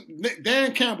 Wasn't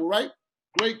Dan Campbell, right?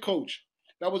 Great coach.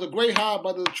 That was a great hire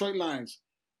by the Detroit Lions,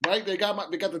 right? They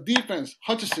got the defense.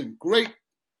 Hutchinson, great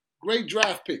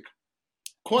draft pick.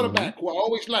 Quarterback, who I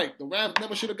always liked. The Rams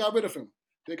never should have got rid of him.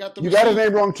 They got the. You got his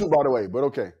name wrong too, by the way, but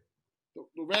okay.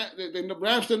 The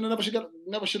Rams never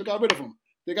should have got rid of him.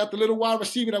 They got the little wide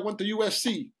receiver that went to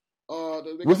USC.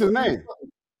 What's his name?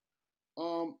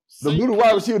 The little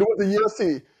wide receiver that went to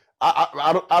USC.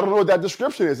 I don't know what that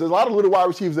description is. There's a lot of little wide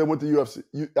receivers that went to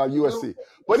USC.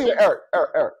 But anyway,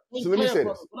 Eric. So let me say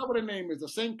this. Whatever their name is, the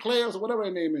St. Clair's or whatever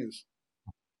their name is.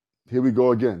 Here we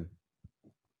go again.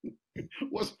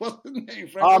 What's the name,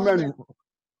 Frank?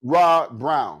 Rob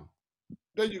Brown.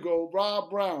 There you go, Rob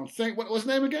Brown. What's his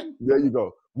name again? There you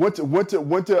go. Went to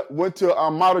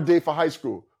Mater Dei for high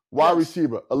school. Wide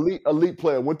receiver, elite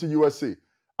player. Went to USC.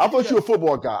 I thought you were a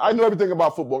football guy. I know everything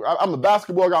about football. I'm a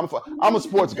basketball guy. I'm a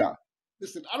sports guy.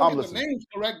 Listen, I don't get the names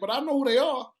correct, but I know who they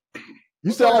are.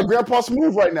 You sound like Grandpa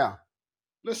Smooth right now.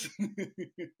 Listen,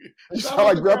 you sound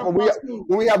like Grandpa.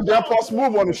 When we have Grandpa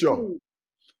Smooth on the show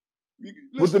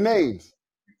with the names.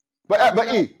 But I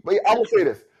will say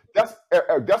this.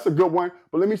 That's a good one.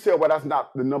 But let me say why that's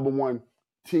not the number one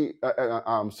team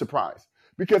surprise.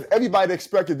 Because everybody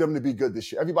expected them to be good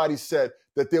this year. Everybody said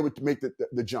that they would make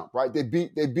the jump, right? They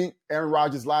beat Aaron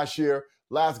Rodgers last year.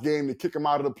 last game to kick him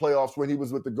out of the playoffs when he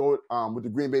was with the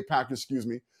Green Bay Packers, excuse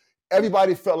me.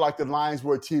 Everybody felt like the Lions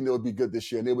were a team that would be good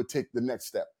this year and they would take the next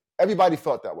step. Everybody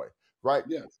felt that way, right?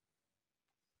 Yes.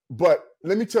 But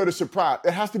let me tell you the surprise.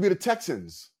 It has to be the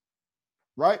Texans,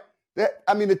 right?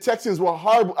 The Texans were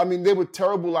horrible. They were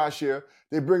terrible last year.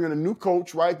 They bring in a new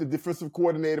coach, right? The defensive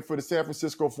coordinator for the San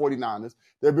Francisco 49ers.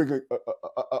 They bring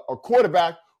a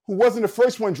quarterback who wasn't the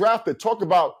first one drafted. Talk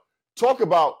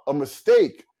about a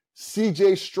mistake.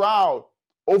 C.J. Stroud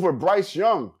over Bryce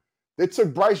Young. They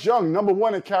took Bryce Young, number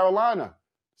 1 in Carolina.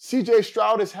 C.J.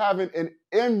 Stroud is having an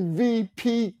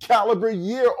MVP caliber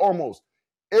year almost.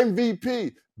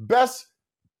 MVP. Best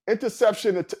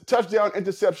interception, touchdown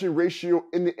interception ratio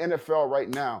in the NFL right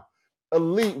now.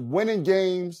 Elite, winning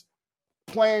games,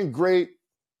 playing great,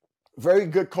 very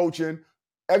good coaching.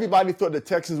 Everybody thought the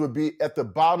Texans would be at the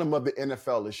bottom of the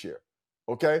NFL this year.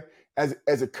 Okay? As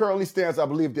it currently stands, I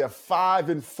believe they're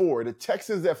 5-4. The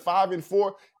Texans at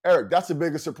 5-4. Eric, that's a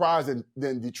bigger surprise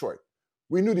than Detroit.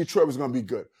 We knew Detroit was going to be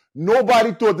good.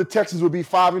 Nobody thought the Texans would be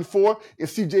 5-4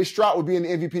 if C.J. Stroud would be in the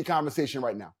MVP conversation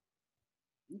right now.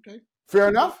 Okay. Fair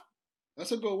enough?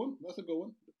 That's a good one.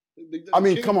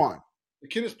 Come on. The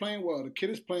kid is playing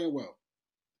well.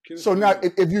 So now,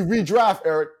 if you redraft,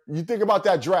 Eric, you think about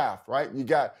that draft, right? You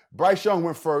got Bryce Young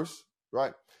went first,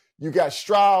 right? You got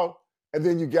Stroud, and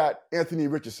then you got Anthony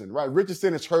Richardson, right?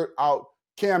 Richardson is hurt out,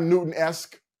 Cam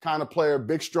Newton-esque kind of player,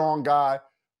 big, strong guy.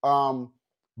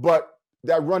 But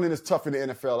that running is tough in the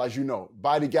NFL, as you know.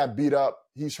 Body got beat up.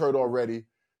 He's hurt already.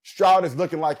 Stroud is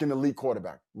looking like an elite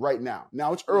quarterback right now.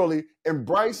 Now, it's early. And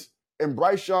Bryce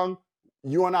Young,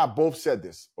 you and I both said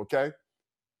this, okay?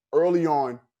 Early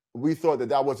on, we thought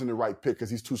that wasn't the right pick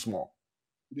because he's too small.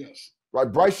 Yes. Right?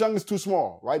 Bryce Young is too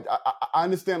small, right? I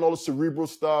understand all the cerebral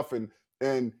stuff and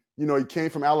he came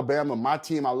from Alabama. My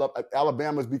team, I love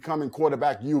Alabama's becoming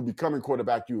quarterback you,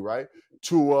 right?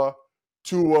 Tua,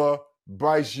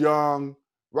 Bryce Young,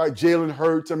 right? Jalen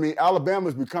Hurts.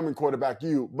 Alabama's becoming quarterback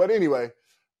you. But anyway,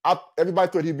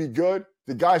 everybody thought he'd be good.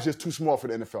 The guy's just too small for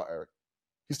the NFL, Eric.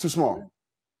 He's too small.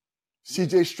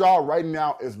 C.J. Stroud right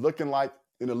now is looking like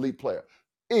an elite player.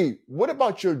 What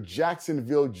about your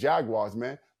Jacksonville Jaguars,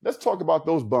 man? Let's talk about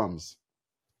those bums.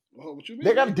 Well, what you mean?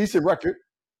 They got a decent record.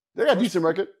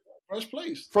 First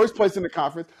place in the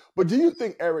conference. But do you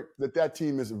think, Eric, that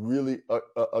team is really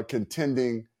a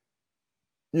contending,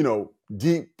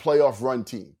 deep playoff run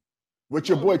team with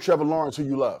your boy Trevor Lawrence, who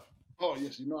you love? Oh,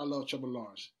 yes. I love Trevor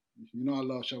Lawrence. I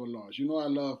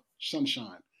love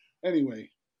sunshine. Anyway,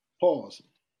 pause.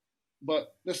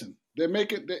 But listen, they're going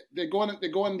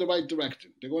in the right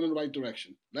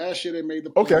direction. Last year they made the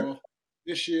playoff. Okay.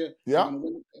 This year, yeah,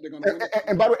 they're going to win.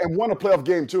 And by the way, and won a playoff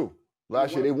game too.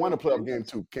 Last year they won a playoff game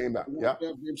too. Came back. Yeah.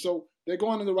 So they're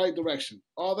going in the right direction.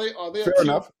 Are they? Fair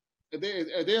enough. Are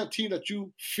they a team that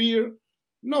you fear?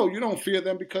 No, you don't fear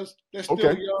them because they're still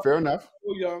young. Fair enough.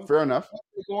 Still young. Fair enough.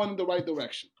 They're going in the right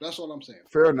direction. That's all I'm saying.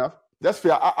 Fair enough. That's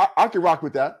fair. I can rock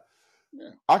with that.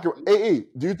 Yeah. AE,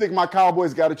 do you think my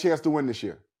Cowboys got a chance to win this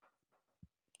year?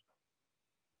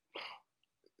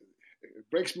 It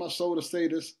breaks my soul to say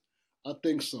this. I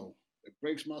think so. It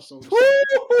breaks my soul.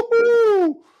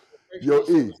 Yo,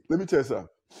 E, let me tell you something.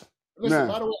 Listen, man.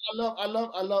 By the way,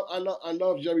 I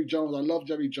love Jerry Jones.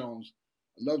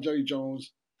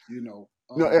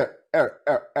 No, Eric,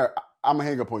 I'm gonna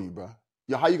hang up on you, bro.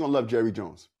 Yo, how you gonna love Jerry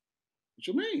Jones? What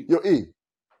you mean? Yo,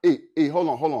 E, hold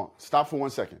on. Stop for 1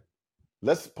 second.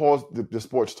 Let's pause the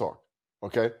sports talk,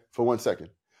 okay, for 1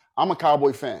 second. I'm a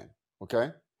Cowboy fan,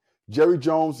 okay? Jerry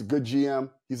Jones, a good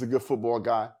GM. He's a good football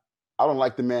guy. I don't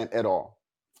like the man at all.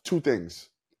 Two things.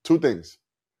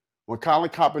 When Colin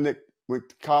Kaepernick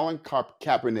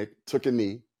took a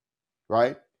knee,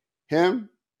 right? Him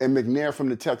and McNair from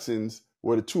the Texans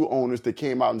were the two owners that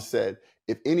came out and said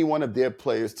if any one of their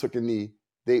players took a knee,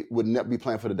 they would never be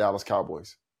playing for the Dallas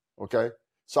Cowboys, okay?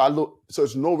 So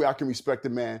there's no way I can respect the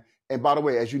man. And by the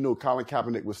way, as you know, Colin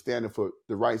Kaepernick was standing for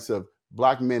the rights of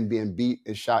black men being beat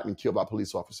and shot and killed by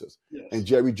police officers. Yes. And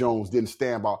Jerry Jones didn't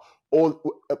stand by.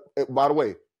 By the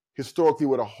way, historically,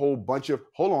 with a whole bunch of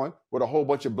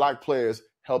black players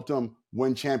helped him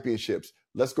win championships.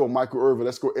 Let's go Michael Irvin.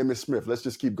 Let's go Emmitt Smith. Let's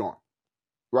just keep going,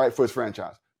 right, for his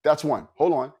franchise. That's one.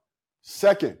 Hold on.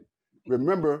 Second,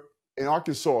 remember in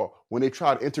Arkansas when they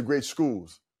tried to integrate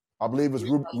schools, I believe it was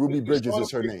Ruby Bridges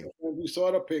is her name. We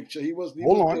saw the picture. He was there.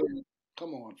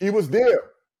 Come on. He was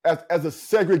there as a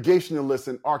segregationalist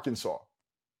in Arkansas,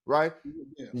 right?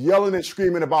 Yeah. Yelling and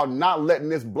screaming about not letting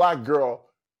this black girl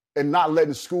and not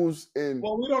letting schools in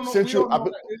Central.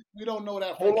 We don't know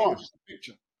that. Hold on.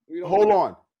 Hold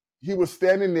on. He was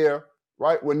standing there,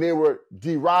 right, when they were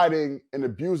deriding and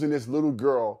abusing this little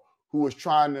girl who was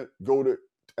trying to go to,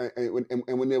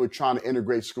 and when they were trying to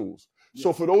integrate schools. Yeah.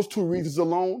 So for those two reasons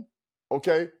alone,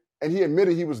 okay, and he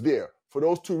admitted he was there. For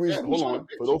those two reasons, we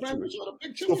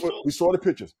saw the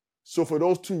pictures. So for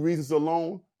those two reasons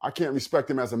alone, I can't respect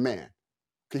him as a man.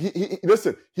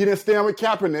 Listen, he didn't stand with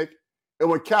Kaepernick, and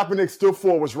what Kaepernick stood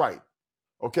for was right.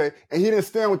 Okay, and he didn't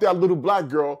stand with that little black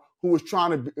girl who was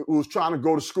trying to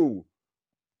go to school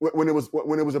when it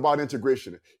was about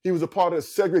integration. He was a part of the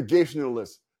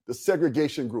segregationalists, the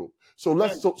segregation group. So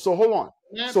hold on.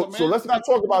 So let's not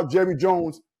talk about Jerry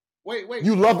Jones. Wait.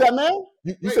 You love that man?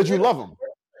 You said you love him.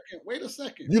 Wait a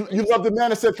second. You love the man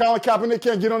that said Colin Kaepernick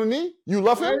can't get on the knee? You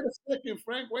love him? Wait a second,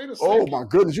 Frank. Wait a second. Oh, my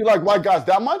goodness. You like white guys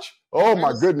that much? Oh,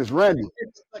 my goodness. Randy.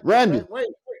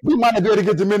 We might not be able to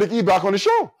get Dominic E back on the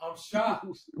show. I'm shocked.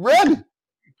 Randy.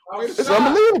 It's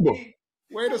unbelievable.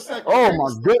 Wait a second. Oh,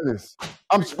 my goodness.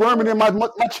 I'm squirming in my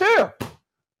chair.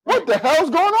 What the hell's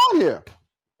going on here?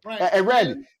 And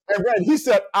Randy, he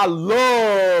said, I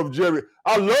love Jerry.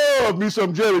 I love me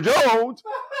some Jerry Jones.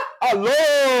 I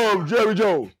love Jerry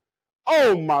Jones.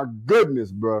 Oh, my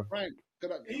goodness, bro. Frank,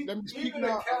 let me speak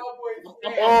now.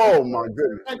 Oh, my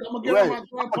goodness. I'm going to get on my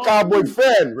grandpa. I'm a Cowboy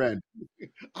fan, Randy.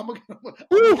 I'm going to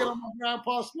get on my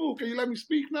grandpa smooth. Can you let me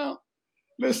speak now?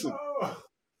 Listen.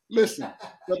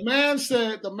 The man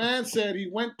said he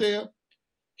went there.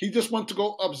 He just went to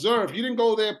go observe. He didn't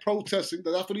go there protesting.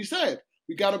 That's what he said.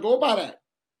 We got to go by that.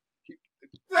 We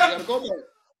got to go by that.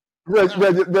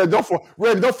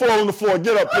 Randy, don't fall on the floor.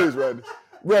 Get up, please, Randy.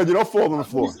 Randy, don't fall on the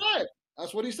floor.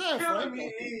 That's what he said, Frank.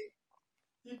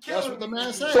 That's what the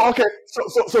man said. So okay,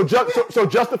 so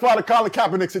justify the Colin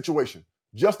Kaepernick situation.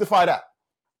 Justify that.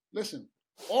 Listen,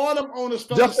 all them owners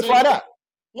felt justify that.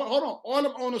 Well, hold on. All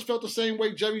them owners felt the same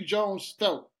way Jerry Jones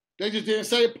felt. They just didn't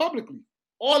say it publicly.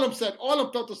 All of them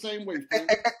felt the same way.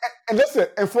 And listen,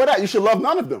 and for that, you should love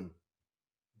none of them.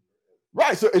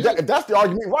 Right. So if that's the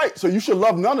argument, right? So you should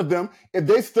love none of them if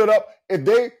they stood up, if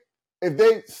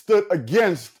they stood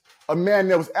against a man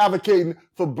that was advocating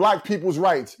for black people's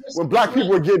rights when black people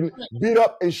were getting beat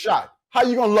up and shot. How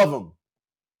you gonna love him?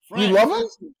 Frank, you love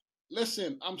him?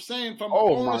 Listen, I'm saying from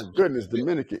my goodness,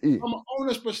 Dominican E. From an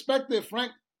owner's perspective,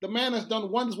 Frank, the man has done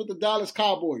wonders with the Dallas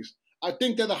Cowboys. I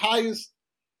think they're the highest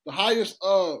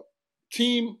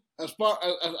team as far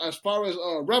as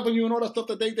revenue and all that stuff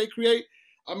that they create.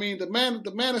 I mean, the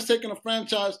man has taken a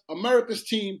franchise, America's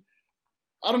team.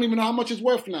 I don't even know how much it's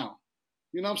worth now.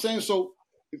 You know what I'm saying? So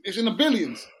it's in the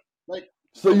billions. Like,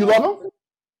 so you love him?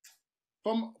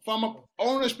 From an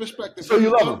owner's perspective. So you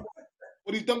love him?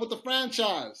 What he's done with the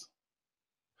franchise.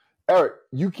 Eric,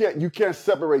 you can't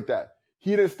separate that.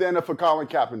 He didn't stand up for Colin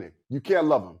Kaepernick. You can't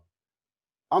love him.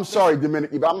 I'm sorry,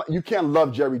 Dominic, but you can't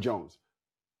love Jerry Jones.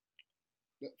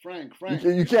 Frank.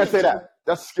 You can't say that.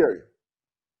 That's scary.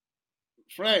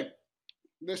 Frank,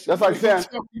 listen. That's like saying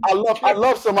I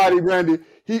love somebody, Randy.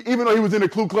 Even though he was in the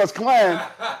Ku Klux Klan,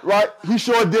 right? He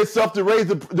sure did stuff to raise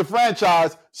the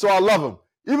franchise, so I love him.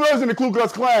 Even though he was in the Ku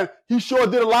Klux Klan, he sure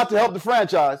did a lot to help the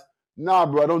franchise. Nah,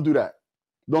 bro, don't do that.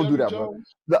 Don't do that, bro.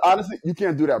 Honestly, you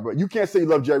can't do that, bro. You can't say you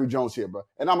love Jerry Jones here, bro.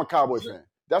 And I'm a Cowboy fan.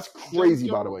 That's crazy,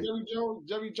 by the way.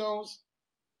 Jerry Jones,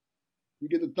 you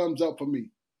get the thumbs up for me.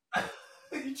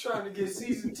 You trying to get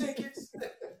season tickets?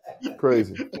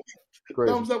 Crazy.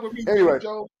 Thumbs up with me,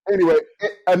 Anyway,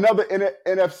 another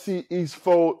NFC East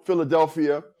fold,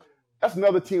 Philadelphia. That's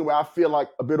another team where I feel like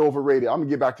a bit overrated. I'm going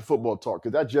to get back to football talk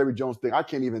because that Jerry Jones thing, I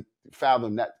can't even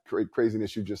fathom that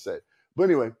craziness you just said. But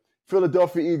anyway,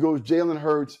 Philadelphia Eagles, Jalen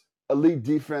Hurts, elite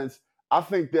defense. I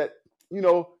think that,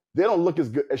 they don't look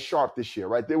as sharp this year,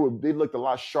 right? They looked a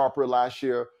lot sharper last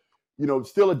year.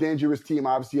 Still a dangerous team,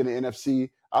 obviously, in the NFC.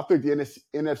 I think the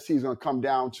NFC is going to come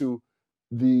down to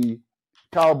the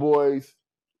Cowboys,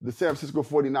 the San Francisco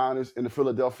 49ers, and the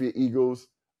Philadelphia Eagles.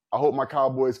 I hope my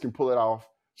Cowboys can pull it off.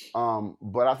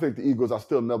 But I think the Eagles are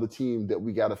still another team that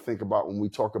we got to think about when we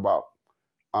talk about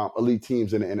elite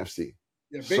teams in the NFC.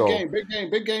 Yeah,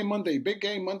 big game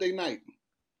Monday night.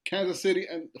 Kansas City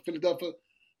and the Philadelphia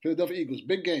Eagles,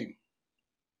 big game.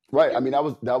 Right. I mean, that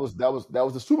was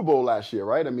the Super Bowl last year,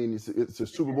 right? I mean, it's a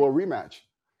Super Bowl rematch.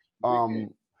 All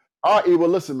right, well,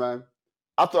 listen, man.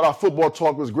 I thought our football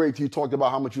talk was great till you talked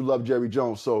about how much you love Jerry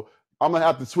Jones. So I'm gonna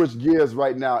have to switch gears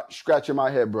right now, scratching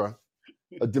my head, bro.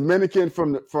 A Dominican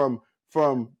from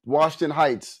Washington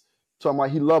Heights talking about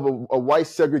he loved a white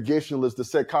segregationalist that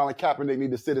said Colin Kaepernick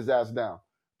need to sit his ass down.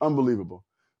 Unbelievable.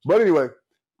 But anyway,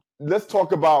 let's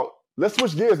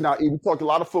switch gears now. We talked a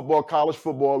lot of football, college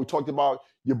football. We talked about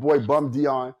your boy Bum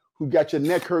Deion, who got your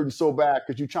neck hurting so bad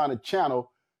because you're trying to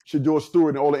channel Shedeur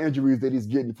Stewart and all the injuries that he's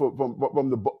getting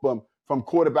from from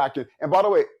quarterbacking. And by the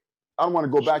way, I don't want to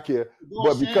go back here,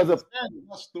 but because of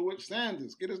not Stewart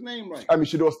Sanders, get his name right.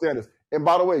 Shedeur Sanders. And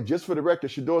by the way, just for the record,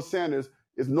 Shedeur Sanders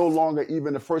is no longer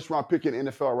even the first-round pick in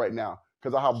the NFL right now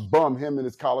because of how bum him and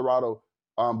his Colorado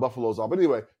Buffaloes are. But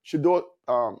anyway, Shedeur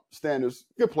Sanders,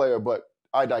 good player, but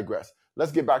I digress.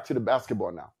 Let's get back to the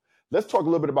basketball now. Let's talk a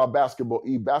little bit about basketball.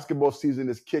 Basketball season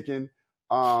is kicking.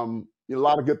 A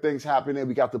lot of good things happening.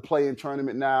 We got the play-in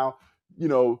tournament now.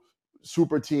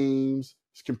 Super teams.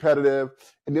 It's competitive.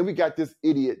 And then we got this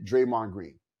idiot, Draymond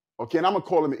Green. Okay, and I'm going to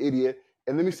call him an idiot.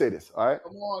 And let me say this, all right?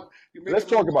 Come on. Let's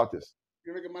talk about this.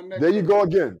 You're making my neck there you go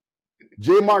again.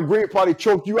 Draymond Green probably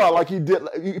choked you out like he did.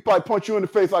 He probably punched you in the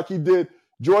face like he did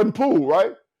Jordan Poole,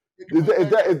 right? Is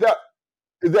that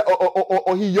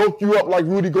or he yoked you up like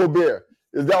Rudy Gobert?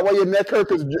 Is that why your neck hurt?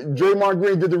 Because Draymond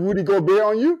Green did the Rudy Gobert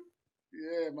on you?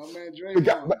 Yeah, my man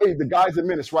Draymond. The guy's a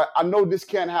menace, right? I know this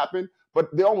can't happen,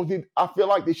 but they almost need. I feel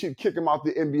like they should kick him out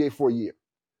the NBA for a year,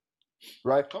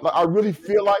 right? Like I really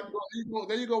feel like.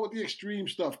 There you go with the extreme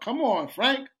stuff. Come on,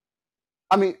 Frank.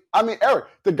 I mean, Eric,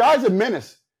 the guy's a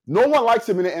menace. No one likes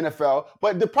him in the NFL,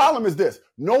 but the problem is this: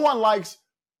 no one likes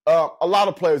a lot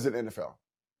of players in the NFL,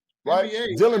 right?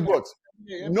 NBA, Dylan Brooks.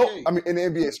 NBA. In the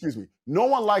NBA, excuse me. No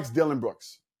one likes Dylan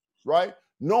Brooks, right?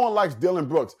 No one likes Dylan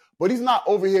Brooks, but he's not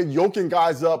over here yoking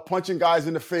guys up, punching guys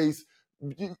in the face,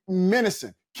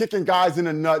 menacing, kicking guys in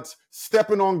the nuts,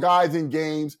 stepping on guys in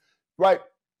games, right?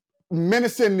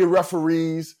 Menacing the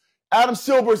referees. Adam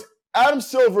Silver's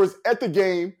at the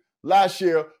game last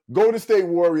year, Golden State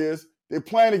Warriors. They're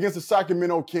playing against the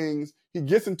Sacramento Kings. He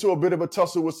gets into a bit of a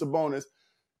tussle with Sabonis.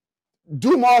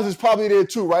 Dumas is probably there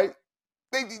too, right?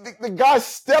 The guy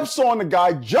steps on the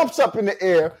guy, jumps up in the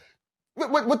air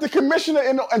with the commissioner,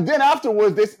 and then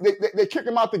afterwards they kick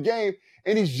him out the game,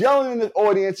 and he's yelling in the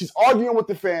audience. He's arguing with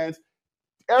the fans.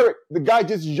 Eric, the guy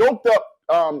just yoked up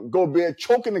Gobert,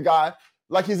 choking the guy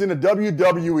like he's in the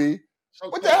WWE.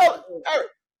 What the hell, Eric?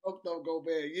 Choked up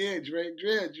Gobert. Yeah,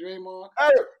 Draymond.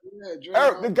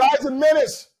 Eric, the guy's a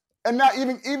menace. And not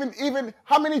even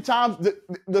how many times?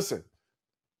 Listen,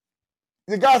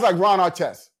 the guys like Ron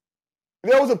Artest.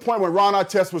 There was a point when Ron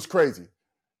Artest was crazy.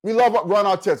 We love Ron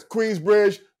Artest.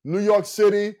 Queensbridge, New York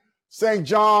City, St.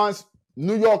 John's,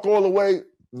 New York all the way.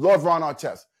 Love Ron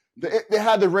Artest. They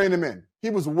had to rein him in.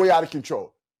 He was way out of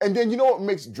control. And then you know what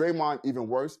makes Draymond even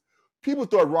worse? People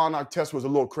thought Ron Artest was a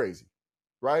little crazy,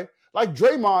 right? Like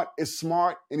Draymond is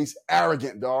smart and he's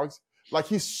arrogant, dogs. Like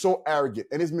he's so arrogant.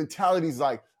 And his mentality is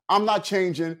like, I'm not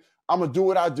changing. I'm going to do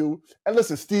what I do. And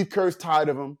listen, Steve Kerr's tired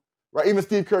of him. Right, even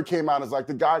Steve Kerr came out and was like,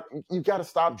 the guy, you got to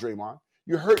stop Draymond.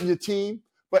 You're hurting your team.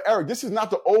 But, Eric, this is not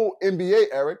the old NBA,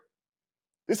 Eric.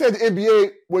 This is the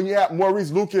NBA when you had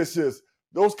Maurice Lucas's,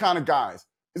 those kind of guys.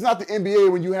 It's not the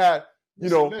NBA when you had,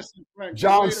 Frank,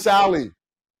 John Sally,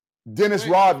 Dennis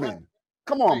Rodman.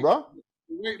 Come on, bro.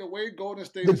 The way Golden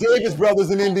State the Davis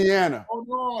brothers in Indiana. Hold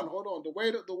on. The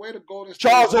way the Golden State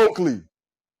Charles Oakley.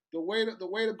 The way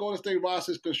the Golden State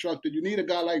roster is constructed, you need a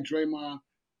guy like Draymond.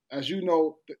 As you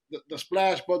know, the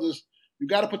Splash Brothers, you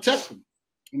got to protect them.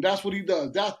 And that's what he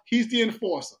does. He's the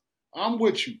enforcer. I'm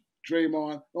with you,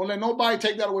 Draymond. Don't let nobody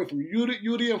take that away from you.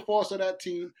 You the enforcer of that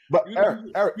team. But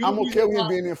Eric, I'm okay with him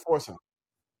being the enforcer.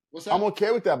 What's that? I'm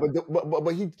okay with that,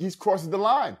 but he's crossing the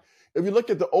line. If you look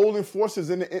at the old enforcers,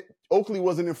 Oakley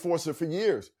was an enforcer for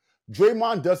years.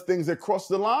 Draymond does things that cross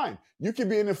the line. You can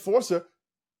be an enforcer.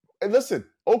 And listen,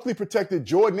 Oakley protected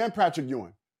Jordan and Patrick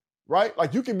Ewing. Right?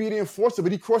 Like you can be the enforcer,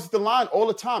 but he crosses the line all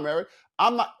the time, Eric.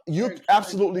 You're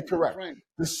absolutely correct.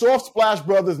 The Soft Splash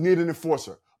Brothers need an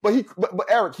enforcer. But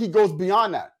Eric, he goes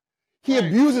beyond that. He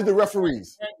abuses the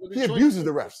referees. He abuses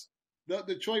the refs. The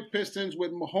Detroit Pistons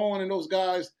with Mahone and those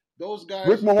guys.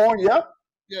 Rick Mahone, yeah.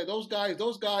 Yeah, those guys,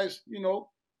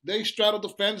 they straddled the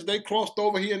fence. They crossed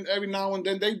over here, and every now and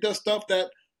then they did stuff that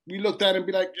we looked at and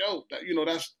be like, yo,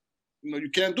 that's you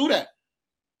can't do that.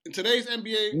 In today's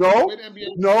NBA,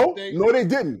 they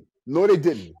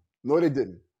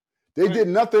didn't. They did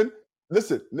nothing.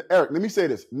 Listen, Eric, let me say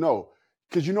this. No,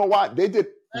 because you know what? They did.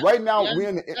 Right now, we're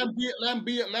in the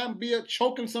Lambeer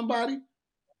choking somebody,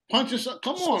 punching somebody.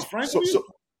 Come on, Frank.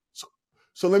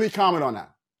 So let me comment on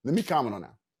that.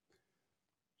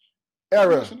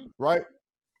 Era, right?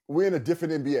 We're in a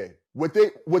different NBA. What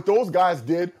those guys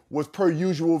did was per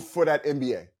usual for that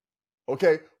NBA.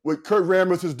 Okay? What Kurt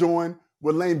Rambis is doing,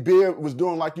 what Lane Beard was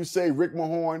doing, like you say, Rick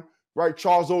Mahorn, right?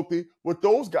 Charles Oakley, with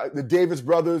those guys, the Davis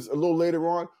brothers a little later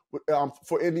on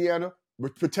for Indiana,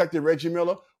 protecting Reggie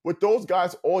Miller. What those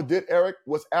guys all did, Eric,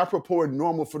 was apropos and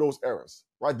normal for those eras,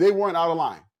 right? They weren't out of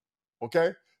line,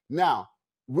 okay? Now,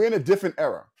 we're in a different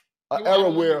era, an era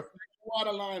where were out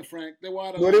of line, Frank. They were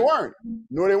out of No, line. they weren't.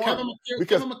 No, they weren't.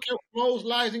 Kevin McHale closed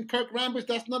lies in Kirk Rambis.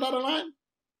 That's not out of line.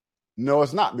 No,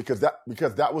 it's not because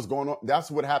that was going on.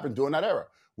 That's what happened during that era.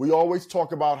 We always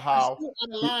talk about how That's still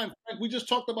out of line, Frank. We just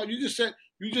talked about. You just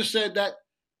said that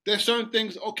there's certain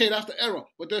things. Okay, that's the era,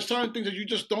 but there's certain things that you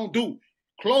just don't do.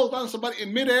 Close on somebody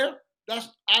in midair. That's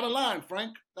out of line,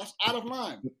 Frank. That's out of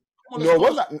line. No, it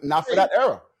wasn't. Not for that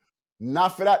era.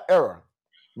 Not for that era,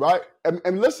 right?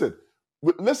 And listen,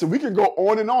 we can go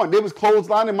on and on. There was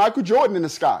clotheslining Michael Jordan in the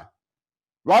sky,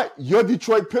 right? Your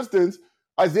Detroit Pistons,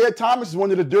 Isaiah Thomas is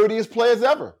one of the dirtiest players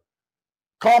ever.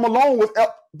 Karl Malone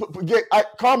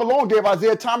gave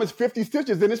Isaiah Thomas 50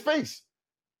 stitches in his face.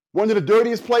 One of the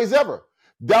dirtiest plays ever.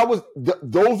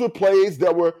 Those were plays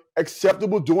that were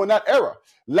acceptable during that era.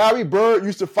 Larry Bird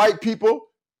used to fight people.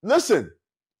 Listen,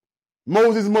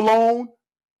 Moses Malone,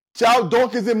 Charles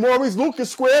Dawkins, and Maurice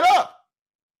Lucas squared up,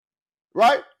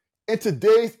 right? In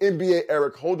today's NBA,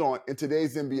 Eric, hold on. In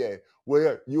today's NBA,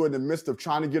 where you're in the midst of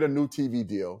trying to get a new TV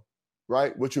deal,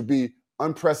 right, which would be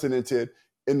unprecedented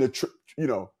in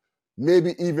the,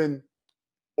 maybe even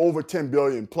over 10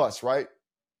 billion plus, right?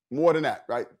 More than that,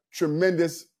 right?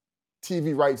 Tremendous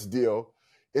TV rights deal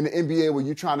in the NBA where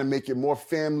you're trying to make it more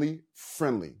family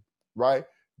friendly, right?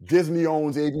 Disney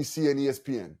owns ABC and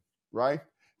ESPN, right?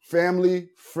 Family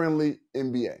friendly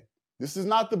NBA. This is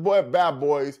not the Bad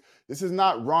Boys. This is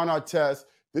not Ron Artest.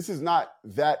 This is not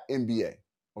that NBA,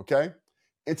 okay?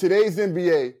 In today's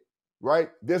NBA, right,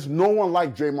 there's no one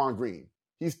like Draymond Green.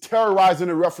 He's terrorizing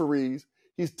the referees.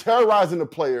 He's terrorizing the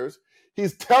players.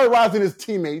 He's terrorizing his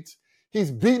teammates.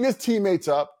 He's beating his teammates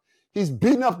up. He's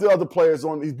beating up the other players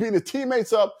He's beating his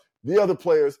teammates up, the other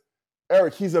players.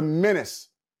 Eric, he's a menace.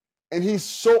 And he's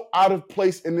so out of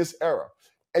place in this era.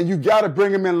 And you got to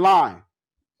bring him in line.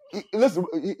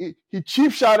 He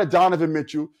cheap shot at Donovan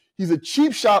Mitchell. He's a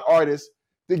cheap shot artist.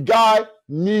 The guy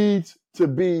needs to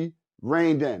be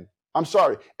reined in. I'm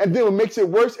sorry. And then what makes it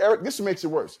worse, Eric, this makes it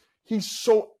worse. He's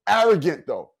so arrogant,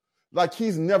 though. Like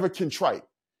he's never contrite.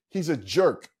 He's a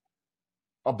jerk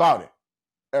about it,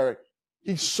 Eric.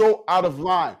 He's so out of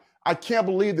line. I can't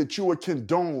believe that you would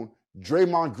condone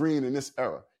Draymond Green in this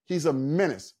era. He's a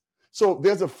menace. So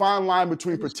there's a fine line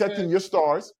between protecting your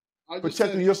stars, and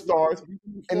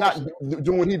not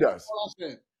doing what he does.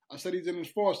 I said he's an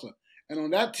enforcer. And on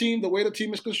that team, the way the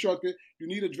team is constructed, you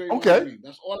need a Draymond Green.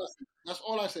 That's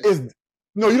all I said.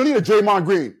 No, you don't need a Draymond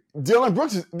Green. Dylan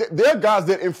Brooks, there are guys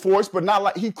that enforce, but not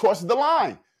like he crosses the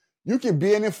line. You can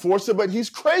be an enforcer, but he's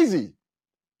crazy.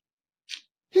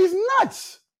 He's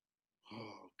nuts.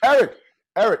 Eric.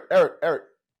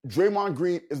 Draymond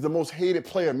Green is the most hated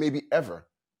player maybe ever.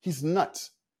 He's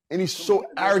nuts. And he's so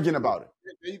arrogant about it.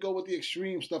 There you go with the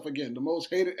extreme stuff again. The most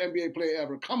hated NBA player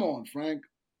ever. Come on, Frank.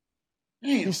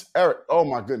 Damn. He's Eric. Oh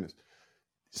my goodness.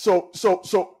 So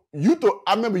you thought,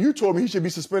 I remember you told me he should be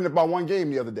suspended by one game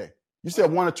the other day. You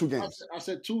said 1 or 2 games. I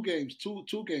said 2 games. Two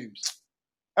games.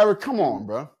 Eric, come on,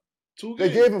 bro. 2 games. They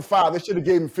gave him 5. They should have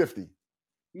gave him 50.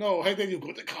 No, hey, then you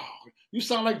go. You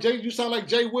sound like Jay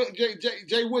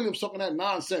Williams talking that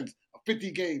nonsense.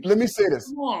 50 games. Let me say this.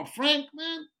 Come on, Frank,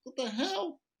 man. What the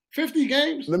hell? 50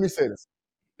 games? Let me say this.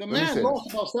 The man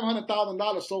lost about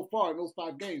 $700,000 so far in those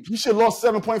 5 games. He should have lost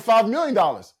 $7.5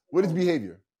 million with his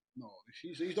behavior. No,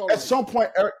 he's already. At some point,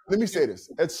 Eric, let me say this.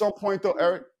 At some point, though,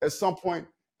 Eric, at some point,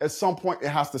 it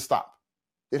has to stop.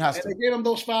 It has to. They gave him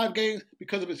those 5 games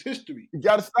because of his history. You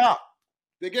got to stop.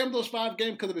 They gave him those 5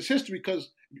 games because of his history.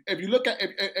 Because if you look at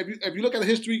the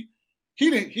history, he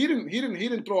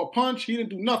didn't throw a punch. He didn't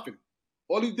do nothing.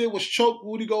 All he did was choke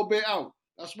Rudy Gobert out.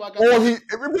 That's why I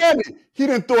got. He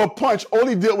didn't throw a punch. All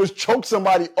he did was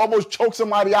almost choke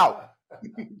somebody out.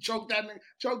 Choke that nigga.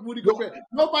 Choke Rudy Gobert.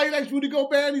 Nobody likes Rudy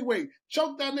Gobert anyway.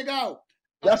 Choke that nigga out.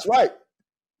 That's right.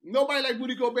 Nobody likes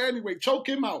Rudy Gobert anyway. Choke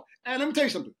him out. And let me tell you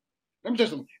something.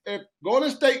 If Golden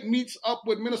State meets up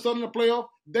with Minnesota in the playoff,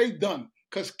 they done.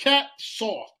 Because Cat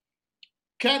soft.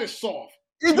 Cat is soft.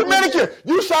 He's Dominican.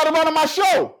 You shot him out of my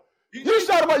show. You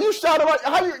shot him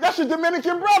out. That's your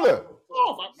Dominican brother.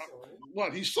 Soft.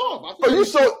 What? He's soft. You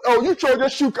showed your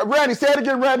shoe. Randy, say it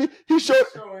again, Randy. He showed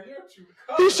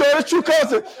his true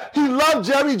cousin. He loved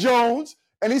Jerry Jones,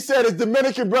 and he said his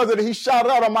Dominican brother that he shouted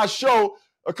out on my show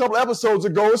a couple episodes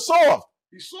ago is soft.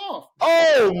 He's soft.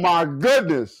 Oh my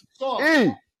goodness. Soft.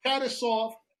 Cat is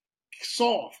soft.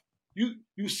 Soft.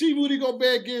 You see Rudy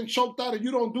Gobert getting choked out and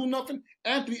you don't do nothing.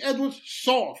 Anthony Edwards,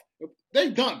 soft. They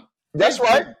done. That's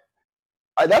right.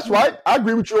 That's right. I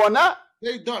agree with you on that.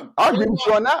 They done. I agree with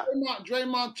you on that.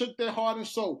 Draymond took their heart and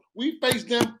soul. We face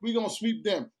them, we gonna sweep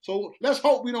them. So let's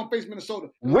hope we don't face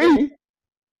Minnesota. We?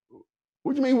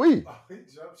 What do you mean we?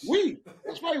 We.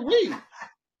 That's right, we.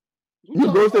 You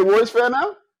a Golden State Warriors fan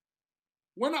now?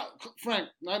 We're not, Frank.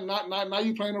 Now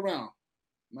you playing around.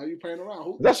 Now you playing around.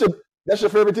 Who? That's your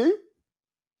favorite team?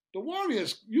 The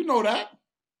Warriors. You know that.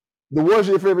 The Warriors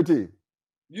are your favorite team?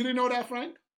 You didn't know that,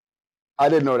 Frank? I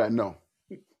didn't know that. No.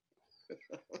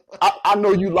 I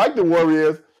know you like the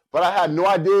Warriors, but I had no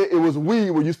idea it was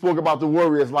we when you spoke about the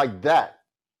Warriors like that.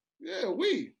 Yeah,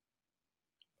 we.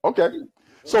 Okay.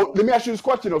 So let me ask you this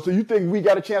question though. So you think we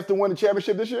got a chance to win the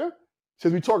championship this year?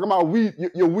 Since we talking about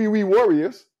your we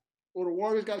Warriors. Well, the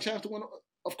Warriors got a chance to win.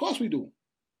 Of course we do.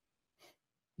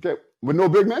 Okay. With no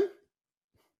big men?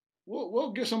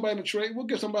 We'll get somebody in the trade. We'll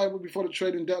get somebody before the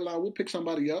trading deadline. We'll pick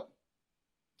somebody up.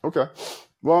 Okay.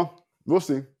 Well, we'll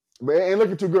see. But it ain't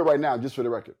looking too good right now, just for the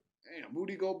record. Damn,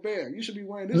 Rudy Gobert. You should be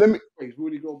wearing this neck brace.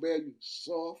 Rudy Gobert, you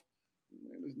soft.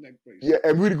 Man, this neck brace. Yeah,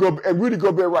 and Rudy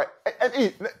Gobert, right. And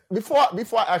E, before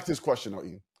I ask this question, though,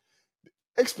 E,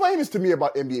 explain this to me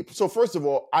about NBA. So first of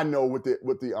all, I know with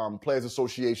the Players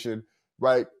Association,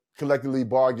 right, collectively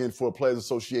bargained for a Players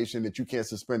Association that you can't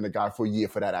suspend the guy for a year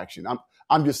for that action.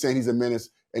 I'm just saying he's a menace,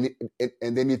 and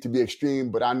they need to be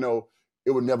extreme. But I know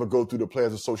it would never go through the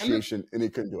Players Association, and they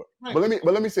couldn't do it. Right.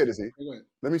 But let me say this, E.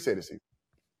 Let me say this, E.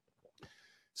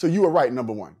 So you were right,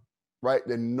 number one, right?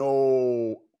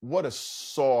 What a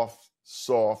soft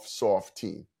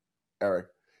team, Eric.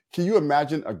 Can you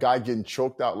imagine a guy getting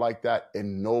choked out like that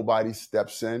and nobody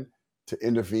steps in to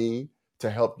intervene to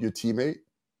help your teammate?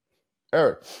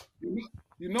 Eric,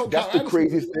 that's the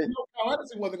craziest thing. Kyle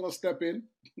Anderson wasn't going to step in.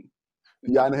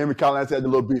 Yeah, I know him and Kyle Anderson had a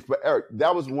little beef. But Eric,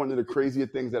 that was one of the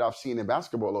craziest things that I've seen in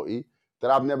basketball, OE,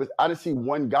 that I didn't see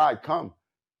one guy come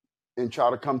and try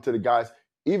to come to the guys.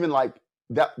 Even like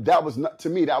that was not, to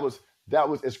me, that was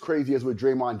as crazy as what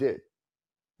Draymond did.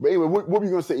 But anyway, what were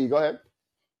you going to say, E? Go ahead.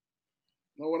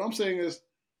 No, what I'm saying is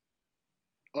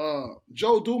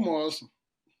Joe Dumars,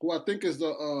 who I think is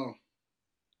the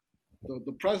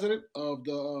president of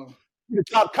the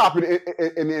top cop in the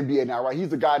NBA now, right? He's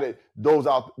the guy that doles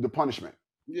out the punishment.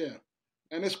 Yeah,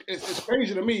 and it's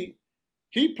crazy to me.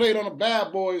 He played on the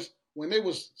Bad Boys when they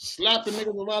was slapping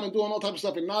niggas around and doing all types of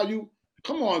stuff, and now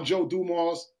come on, Joe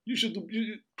Dumars, you should do.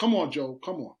 Come on, Joe,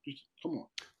 come on.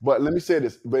 But let me say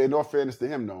this. But in all fairness to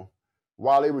him, though,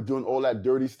 while they were doing all that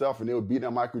dirty stuff and they were beating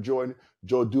up Michael Jordan,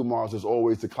 Joe Dumars was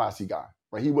always the classy guy,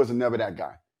 right? He wasn't never that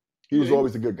guy. He was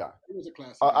always a good guy. He was a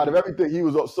classy out of everything, he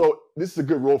was. So this is a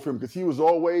good role for him because he was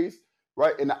always,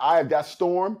 right, in the eye of that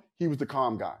storm, he was the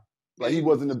calm guy. Right? He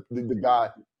wasn't the guy.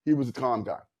 He was the calm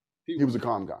guy. He was a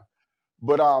calm guy.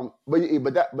 But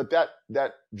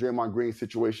that Draymond Green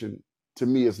situation to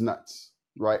me is nuts,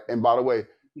 right? And by the way,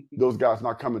 those guys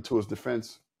not coming to his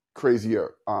defense.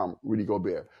 Crazier, Rudy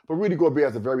Gobert. But Rudy Gobert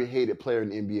is a very hated player in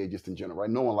the NBA just in general, right?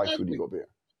 No one likes Rudy Gobert,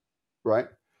 right?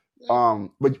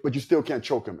 But you still can't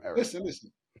choke him, Eric.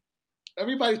 Listen.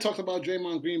 Everybody talks about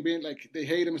Draymond Green being like they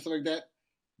hate him and stuff like that,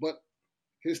 but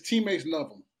his teammates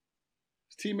love him.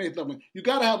 You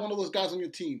got to have one of those guys on your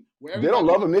team. They don't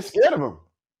love him. They're scared of him.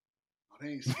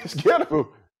 They're scared of him.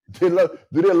 Do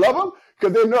they love him?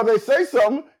 Because they know if they say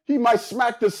something, he might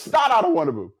smack the snot out of one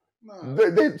of them. Nah.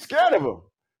 They're scared of him.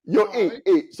 Yo,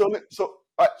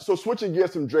 So switching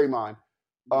gears from Draymond,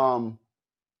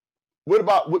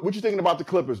 what you thinking about the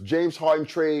Clippers? James Harden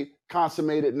trade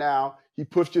consummated now. He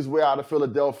pushed his way out of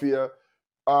Philadelphia,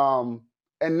 and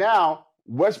now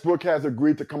Westbrook has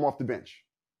agreed to come off the bench,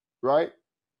 right?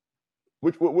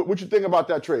 What you think about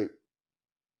that trade?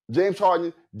 James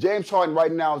Harden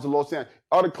right now is the Los Angeles.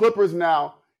 Are the Clippers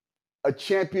now a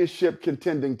championship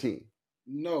contending team?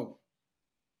 No.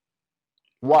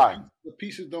 Why? The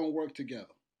pieces don't work together.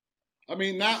 I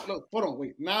mean, now look, hold on,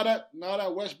 wait. Now that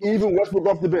Westbrook, even Westbrook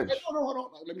off the bench. Hold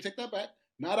on. Let me take that back.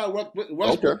 Now that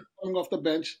Westbrook coming off the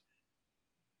bench,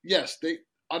 yes, they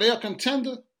a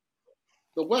contender.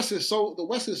 The West is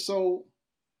so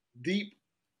deep.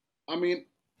 I mean,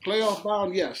 playoff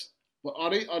bound, yes, but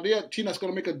are they a team that's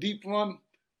going to make a deep run?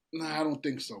 Nah, I don't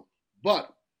think so.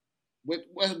 But with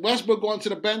Westbrook going to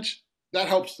the bench, that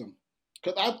helps them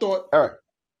because I thought.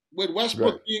 With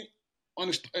Westbrook being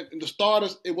in the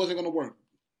starters, it wasn't going to work.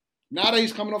 Now that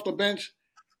he's coming off the bench,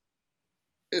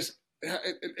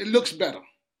 it looks better.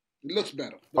 It looks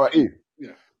better. All right, E.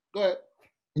 Yeah. Go ahead.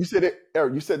 You said it,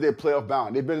 Eric. You said they're playoff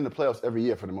bound. They've been in the playoffs every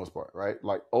year for the most part, right?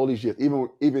 Like all these years. Even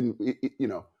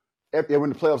they were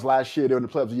in the playoffs last year. They were in the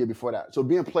playoffs the year before that. So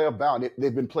being playoff bound,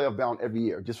 they've been playoff bound every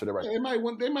year, just for the record. Yeah,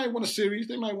 they might win a series.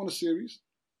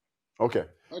 Okay.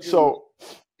 So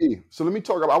let me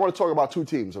talk about. I want to talk about two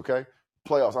teams. Okay,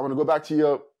 playoffs. I want to go back to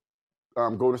your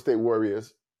Golden State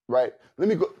Warriors. Right. Let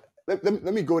me go. let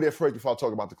me go there first before I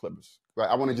talk about the Clippers. Right?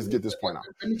 I want to just get this point out.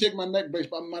 Let me take my neck brace,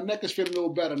 but my neck is feeling a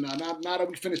little better now. Now that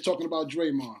we finished talking about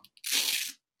Draymond.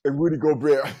 And Rudy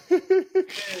Gobert.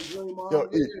 Draymond. Yo,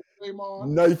 E, Draymond.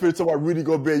 now you finish talking about Rudy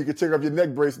Gobert. You can take off your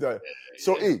neck brace now.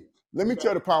 So, E, let me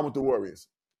tell you the problem with the Warriors.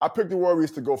 I picked the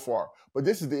Warriors to go far, but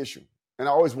this is the issue. And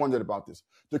I always wondered about this.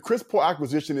 The Chris Paul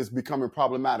acquisition is becoming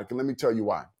problematic, and let me tell you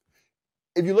why.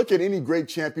 If you look at any great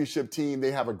championship team,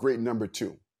 they have a great number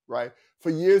two, right? For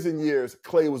years and years,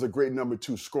 Clay was a great number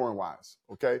two scoring-wise,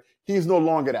 okay? He's no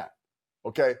longer that,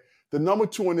 okay? The number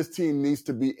two on this team needs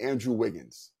to be Andrew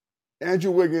Wiggins.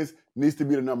 Andrew Wiggins needs to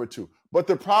be the number two. But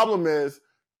the problem is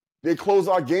they close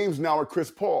out games now with Chris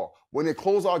Paul. When they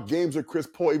close out games with Chris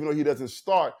Paul, even though he doesn't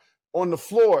start, on the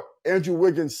floor, Andrew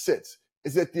Wiggins sits.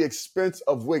 It's at the expense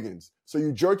of Wiggins. So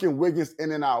you're jerking Wiggins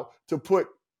in and out to put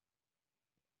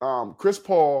Chris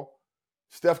Paul,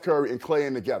 Steph Curry, and Clay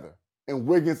in together. And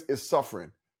Wiggins is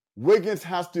suffering. Wiggins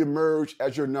has to emerge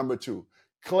as your number two.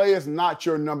 Clay is not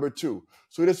your number two.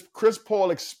 So this Chris Paul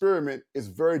experiment is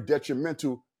very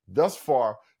detrimental thus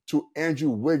far to Andrew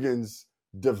Wiggins'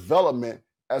 development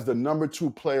as the number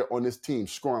two player on this team,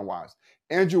 scoring-wise.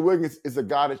 Andrew Wiggins is a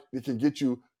guy that can get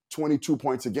you 22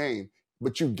 points a game,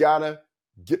 but you gotta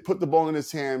put the ball in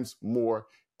his hands more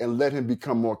and let him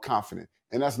become more confident.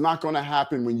 And that's not going to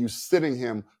happen when you're sitting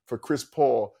him for Chris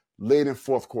Paul late in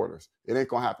fourth quarters. It ain't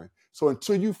going to happen. So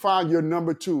until you find your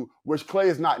number two, which Clay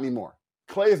is not anymore.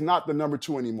 Clay is not the number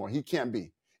two anymore. He can't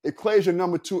be. If Clay is your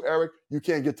number two, Eric, you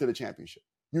can't get to the championship.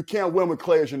 You can't win with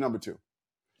Clay as your number two.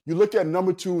 You look at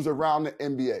number twos around the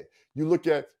NBA. You look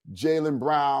at Jaylen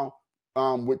Brown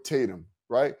with Tatum,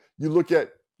 right? You look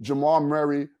at Jamal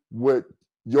Murray with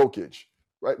Jokic,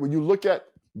 right? When you look at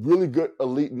really good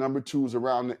elite number twos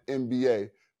around the NBA,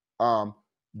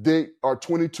 they are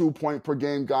 22 point per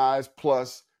game guys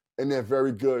plus, and they're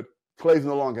very good. Clay's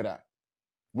no longer that.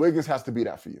 Wiggins has to be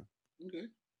that for you. Okay.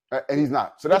 And he's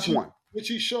not. So that's one. Which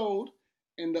he showed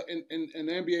in the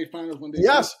NBA Finals when they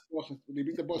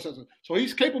beat the Boston. So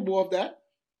he's capable of that.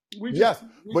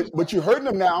 But you're hurting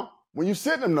him now when you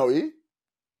sit him, though, E.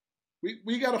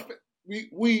 We gotta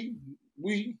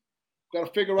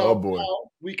figure out how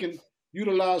we can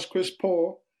utilize Chris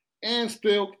Paul and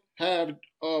still have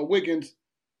Wiggins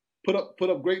put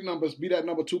up great numbers, be that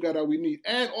number two guy that we need,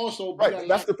 and also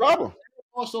that's the problem.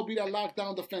 Also be that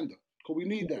lockdown defender because we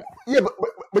need that.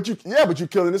 But you're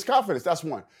killing his confidence. That's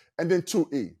one. And then two,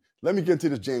 E. Let me get into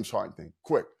this James Harden thing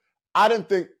quick. I didn't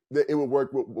think that it would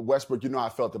work with Westbrook. You know how I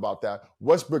felt about that.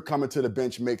 Westbrook coming to the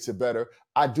bench makes it better.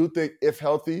 I do think, if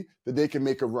healthy, that they can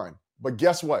make a run. But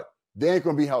guess what? They ain't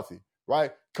going to be healthy,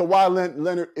 right? Kawhi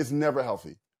Leonard is never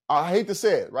healthy. I hate to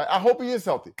say it, right? I hope he is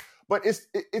healthy. But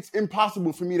it's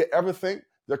impossible for me to ever think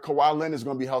that Kawhi Leonard is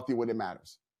going to be healthy when it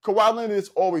matters. Kawhi Leonard is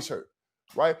always hurt,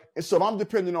 right? And so I'm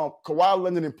depending on Kawhi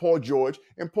Leonard and Paul George,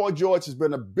 and Paul George has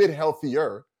been a bit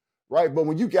healthier, right? But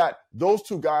when you got those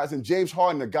two guys and James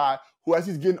Harden, a guy who, as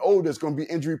he's getting older, is going to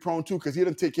be injury prone too because he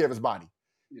doesn't take care of his body,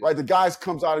 right? The guy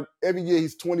comes out every year,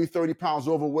 he's 20, 30 pounds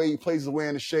overweight. He plays his way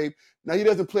into shape. Now, he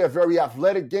doesn't play a very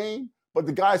athletic game, but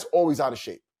the guy's always out of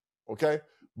shape, okay?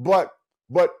 But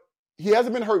he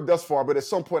hasn't been hurt thus far, but at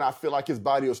some point I feel like his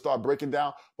body will start breaking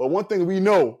down. But one thing we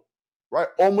know, right,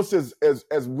 almost as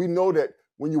we know that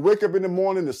when you wake up in the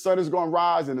morning, the sun is going to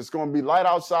rise and it's going to be light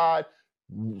outside,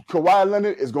 Kawhi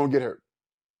Leonard is going to get hurt.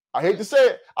 I hate to say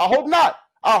it. I hope not.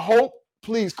 I hope,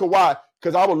 please, Kawhi,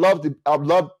 because I'd love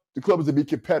the Clippers to be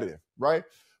competitive, right?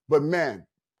 But, man,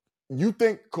 you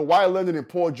think Kawhi Leonard and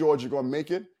Paul George are going to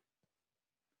make it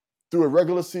through a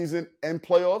regular season and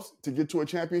playoffs to get to a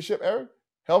championship, Eric?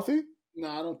 Healthy? No,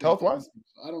 I don't think health-wise?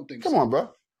 I don't think Come so. on, bro.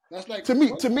 That's like To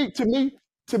me,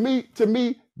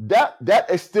 that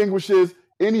extinguishes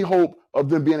any hope of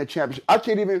them being a championship.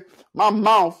 My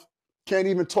mouth can't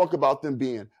even talk about them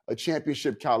being a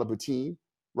championship caliber team,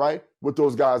 right? With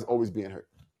those guys always being hurt.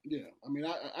 Yeah, I mean,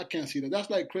 I can't see that. That's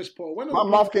like Chris Paul. My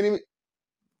mouth can't even.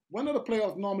 When do the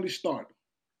playoffs normally start?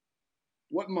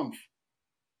 What month?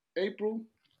 April?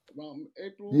 Around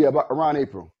April? Yeah, around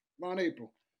April. Around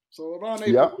April. So around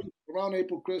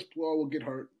April, Chris Paul will get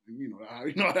hurt. You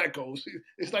know how that goes.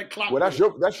 It's like clockwork.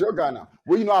 Well, that's your guy now.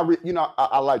 Well,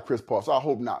 I like Chris Paul, so I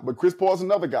hope not. But Chris Paul's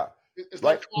another guy, it's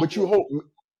right? Like but you hope.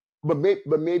 But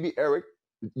maybe Eric,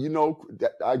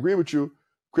 I agree with you.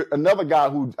 Another guy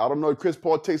who, I don't know if Chris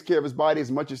Paul takes care of his body as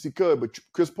much as he could, but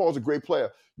Chris Paul's a great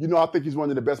player. I think he's one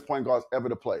of the best point guards ever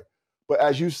to play. But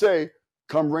as you say,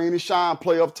 come rain and shine,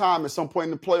 playoff time, at some point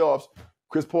in the playoffs,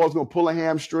 Chris Paul's going to pull a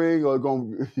hamstring or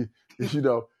going to,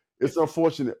 it's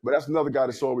unfortunate. But that's another guy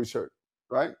that's always hurt,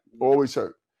 right? Always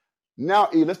hurt. Now,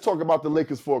 E, let's talk about the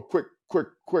Lakers for a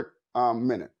quick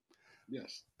minute.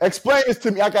 Yes. Explain this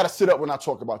to me. I got to sit up when I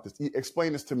talk about this.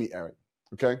 Explain this to me, Eric.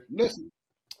 Okay? Listen.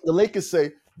 The Lakers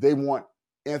say they want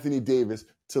Anthony Davis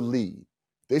to lead.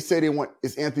 They say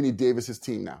it's Anthony Davis'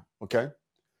 team now, okay?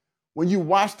 When you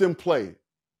watch them play,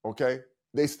 okay,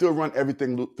 they still run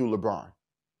everything through LeBron.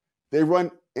 They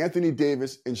run Anthony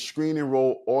Davis in screen and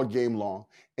roll all game long,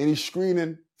 and he's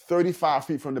screening 35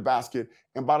 feet from the basket,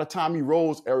 and by the time he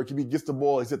rolls, Eric, if he gets the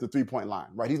ball, he's at the three-point line,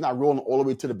 right? He's not rolling all the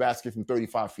way to the basket from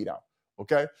 35 feet out,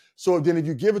 okay? So then if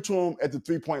you give it to him at the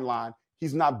three-point line,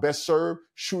 he's not best served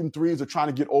shooting threes or trying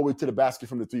to get all the way to the basket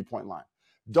from the three-point line.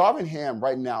 Darvin Ham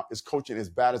right now is coaching as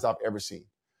bad as I've ever seen.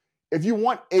 If you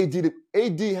want AD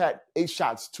had 8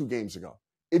 shots 2 games ago.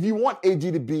 If you want AD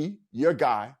to be your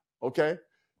guy, okay,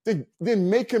 then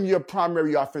make him your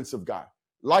primary offensive guy,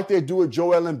 like they do with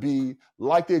Joel Embiid,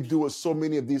 like they do with so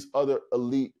many of these other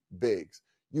elite bigs.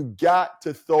 You got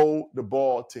to throw the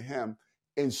ball to him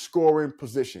in scoring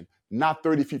position, not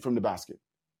 30 feet from the basket,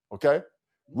 okay?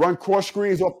 Run cross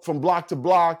screens up from block to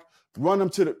block, run them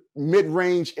to the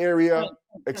mid-range area,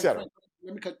 etc.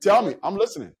 Tell me, I'm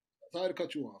listening. Sorry to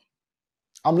cut you off.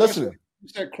 I'm listening. You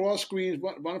said cross screens,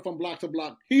 running from block to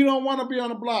block. He don't want to be on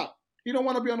the block. He don't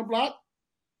want to be on the block.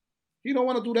 He don't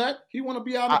want to do that. He want to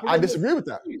be out. I disagree with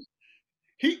that.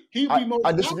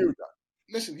 I disagree with that.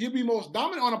 Listen, he'll be most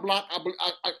dominant on the block.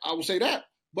 I will say that,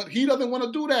 but he doesn't want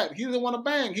to do that. He doesn't want to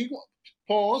bang. He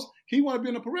want to be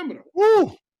on the perimeter.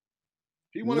 Woo!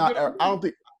 He want to.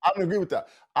 I don't agree with that.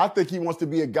 I think he wants to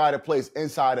be a guy that plays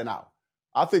inside and out.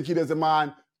 I think he doesn't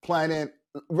mind playing in.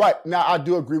 Right. Now, I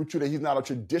do agree with you that he's not a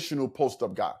traditional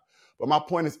post-up guy. But my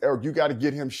point is, Eric, you got to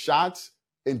get him shots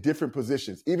in different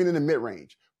positions, even in the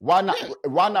mid-range. Why not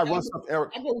run something,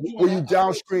 Eric, where you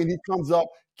down screen, he comes up,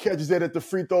 catches it at the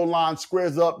free throw line,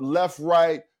 squares up, left,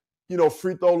 right,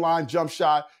 free throw line, jump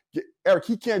shot. Eric,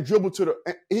 he can't dribble,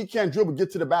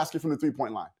 get to the basket from the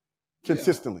three-point line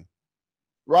consistently.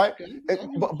 Right? Okay.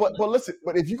 But listen,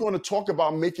 but if you're going to talk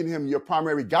about making him your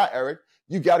primary guy, Eric,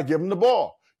 you got to give him the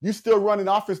ball. You still running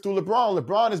offense through LeBron.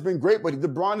 LeBron has been great, but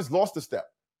LeBron has lost a step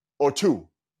or 2.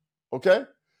 Okay?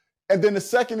 And then the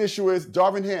second issue is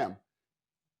Darvin Ham.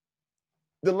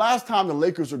 The last time the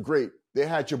Lakers were great, they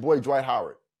had your boy Dwight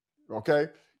Howard. Okay?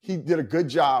 He did a good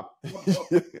job.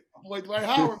 Boy Dwight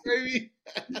Howard, baby.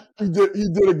 he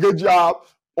did a good job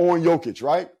on Jokic,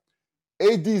 right?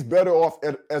 AD's better off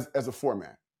as a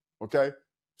 4-man. Okay?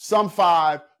 Some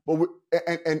 5, but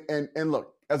and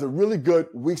look, as a really good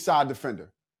weak side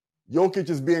defender. Jokic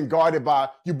is being guarded by,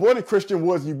 you brought in Christian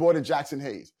Woods and you brought in Jackson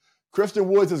Hayes. Christian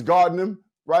Woods is guarding him,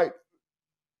 right?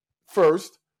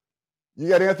 First. You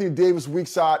got Anthony Davis, weak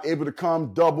side, able to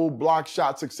come, double, block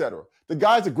shots, etc. The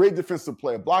guy's a great defensive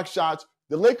player. Block shots.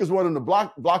 The Lakers want him to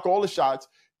block all the shots,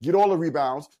 get all the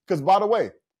rebounds. Because, by the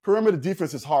way, perimeter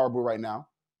defense is horrible right now.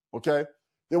 Okay?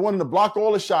 They want him to block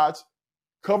all the shots,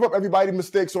 cover up everybody's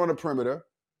mistakes on the perimeter,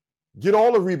 get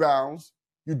all the rebounds.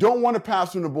 You don't want to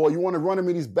pass him the ball. You want to run him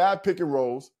in these bad pick and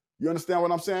rolls. You understand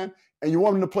what I'm saying? And you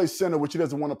want him to play center, which he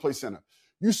doesn't want to play center.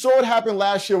 You saw it happen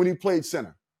last year when he played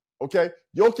center. Okay?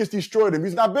 Jokic destroyed him.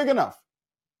 He's not big enough.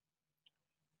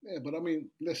 Yeah, but I mean,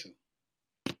 listen.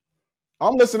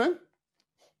 I'm listening.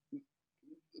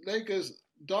 Lakers,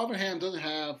 Darvin Ham doesn't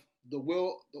have the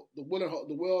will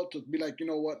to be like, you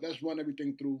know what, let's run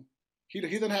everything through. He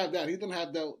doesn't have that. He doesn't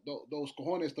have those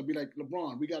cojones to be like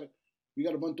LeBron. We got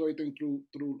to run through everything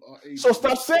through AD. So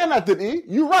stop saying that then, E.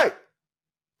 You right.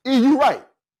 E, you right.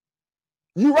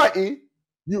 You right, E.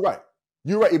 You right.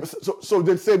 You're right. So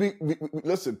then say we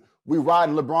listen, we ride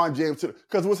LeBron James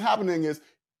because what's happening is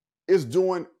it's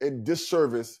doing a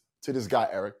disservice to this guy,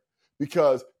 Eric,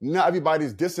 because now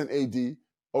everybody's dissing AD,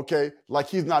 okay, like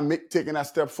he's not taking that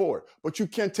step forward. But you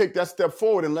can't take that step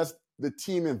forward unless the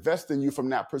team invests in you from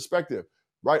that perspective,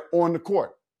 right, on the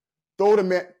court. Throw the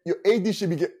man, your AD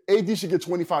should get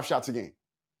 25 shots a game.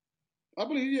 I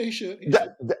believe, yeah, he should.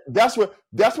 That's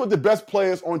what the best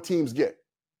players on teams get,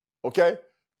 okay?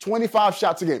 25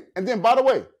 shots a game. And then, by the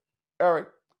way, Eric,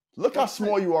 look how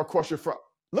small you are across your front.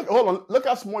 Look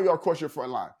how small you are across your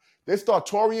front line. They start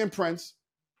Taurean Prince,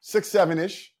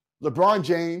 6'7"-ish, LeBron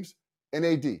James, and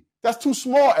AD. That's too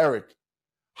small, Eric.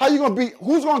 How you gonna be?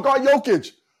 Who's gonna guard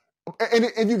Jokic?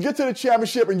 And you get to the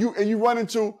championship and you run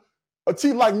into a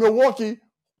team like Milwaukee.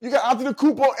 You got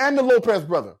Antetokounmpo and the Lopez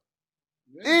brother.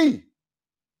 Yeah. E.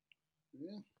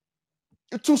 Yeah.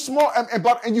 You're too small,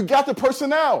 and you got the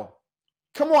personnel.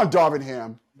 Come on, Darvin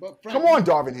Ham. But Frank, come on,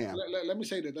 Darvin Ham. Let me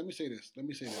say this, Frank. Let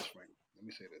me say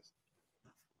this.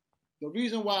 The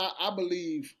reason why I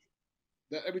believe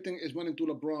that everything is running through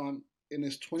LeBron in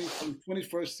his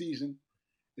 21st season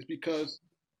is because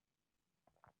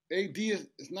AD is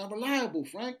not reliable,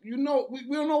 Frank. You know, we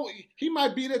don't know. He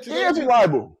might be there today. He is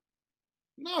reliable.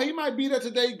 No, he might be there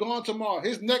today, gone tomorrow.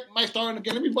 His neck might start hurting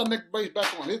again. Let me put neck brace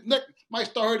back on. His neck might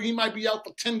start hurting. He might be out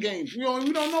for 10 games. We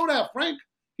don't know that, Frank.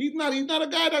 He's not a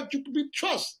guy that you can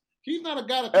trust. He's not a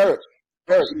guy that Eric,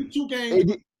 82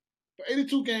 games. For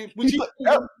 82 games, which he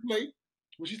played.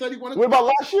 Which he said he wanted. What about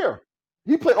last year?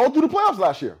 He played all through the playoffs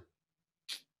last year.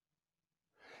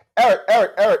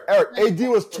 Eric. AD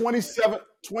was 27,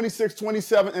 26,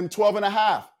 27, and 12 and a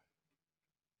half.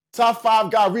 Top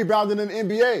 5 guy rebounding in the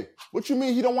NBA. What you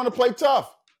mean he don't want to play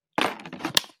tough?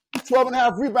 12 and a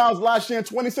half rebounds last year and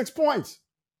 26 points.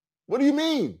 What do you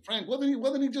mean? Frank,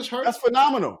 wasn't he just hurt? That's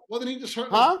phenomenal. Wasn't he just hurt?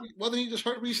 Huh? Wasn't he just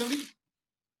hurt recently?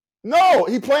 No,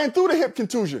 he playing through the hip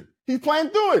contusion. He's playing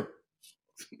through it.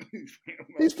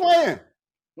 He's playing.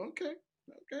 Okay.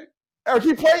 Eric,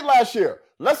 he played last year.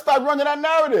 Let's start running that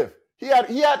narrative. He had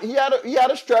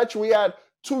a stretch. We had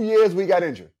 2 years we got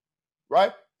injured,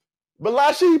 right? But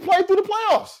last year he played through the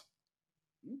playoffs.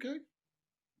 Okay.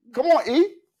 Come on, E.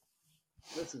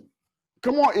 Listen.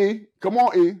 Come on, E.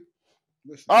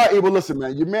 Listen. All right, E. Well, listen,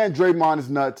 man. Your man Draymond is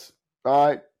nuts. All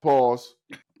right, pause.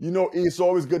 You know, E, it's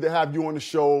always good to have you on the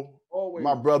show. Always.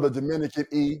 My brother, Dominican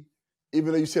E.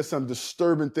 Even though you said some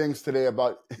disturbing things today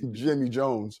about Jimmy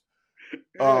Jones.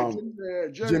 Jerry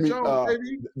Jones,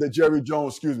 baby. The Jerry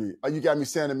Jones, excuse me. You got me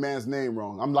saying the man's name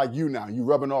wrong. I'm like you now. You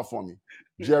rubbing off on me.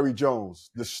 Jerry Jones.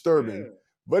 Disturbing. Yeah.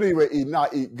 But anyway, E,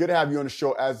 good to have you on the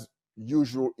show as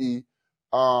usual, E.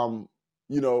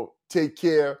 Take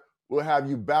care. We'll have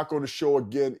you back on the show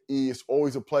again, E. It's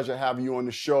always a pleasure having you on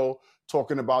the show,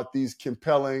 talking about these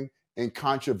compelling and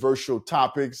controversial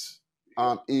topics,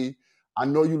 E. I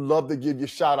know you love to give your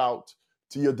shout out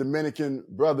to your Dominican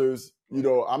brothers. You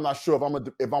know, I'm not sure if I'm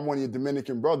one of your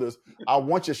Dominican brothers. I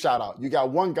want your shout out. You got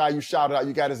one guy you shouted out.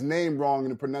 You got his name wrong in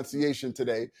the pronunciation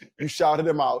today. You shouted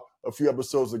him out a few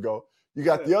episodes ago. You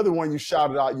got the other one you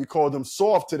shouted out. You called him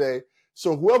soft today.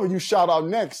 So whoever you shout out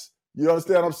next, you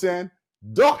understand what I'm saying?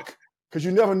 Duck, because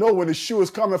you never know when the shoe is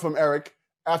coming from Eric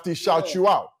after he shouts you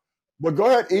out. But go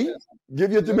ahead, E.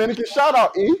 Give your Dominican shout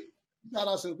out, E. Shout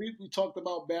out, since we talked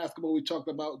about basketball, we talked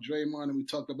about Draymond, and we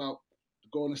talked about the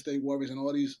Golden State Warriors and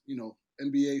all these,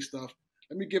 NBA stuff.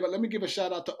 Let me give a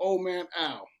shout out to old man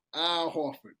Al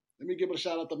Horford. Let me give a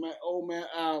shout out to my old man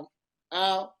Al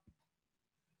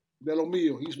de lo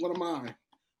mío. He's one of mine.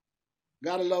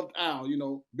 Gotta love Al.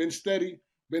 Been steady,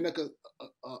 been like a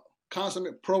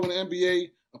consummate pro in the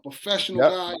NBA, a professional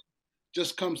guy.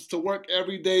 Just comes to work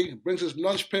every day, brings his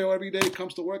lunch pail every day,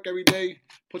 comes to work every day,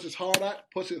 puts his hard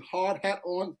hat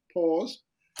on, pause,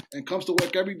 and comes to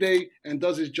work every day and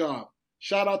does his job.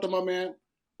 Shout out to my man,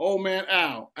 old man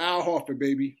Al Horford,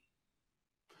 baby.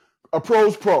 A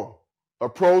pro's pro.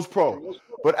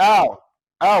 But Al,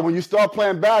 when you start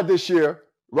playing bad this year,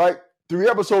 right, 3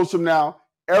 episodes from now,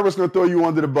 Eric's going to throw you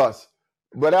under the bus.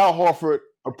 But Al Horford,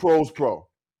 a pro's pro.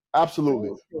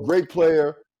 Absolutely. Great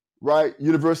player. Right,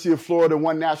 University of Florida,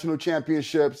 won national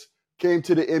championships, came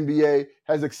to the NBA,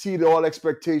 has exceeded all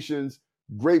expectations.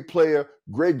 Great player,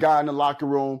 great guy in the locker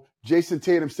room. Jason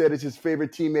Tatum said it's his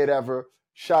favorite teammate ever.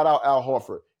 Shout out Al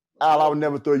Horford. Al, I would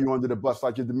never throw you under the bus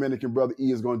like your Dominican brother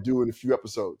E is going to do in a few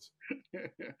episodes.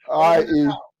 All right, E.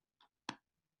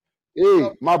 E,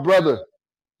 my brother.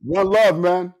 One love,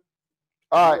 man.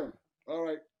 All right. All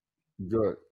right.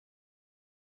 Good.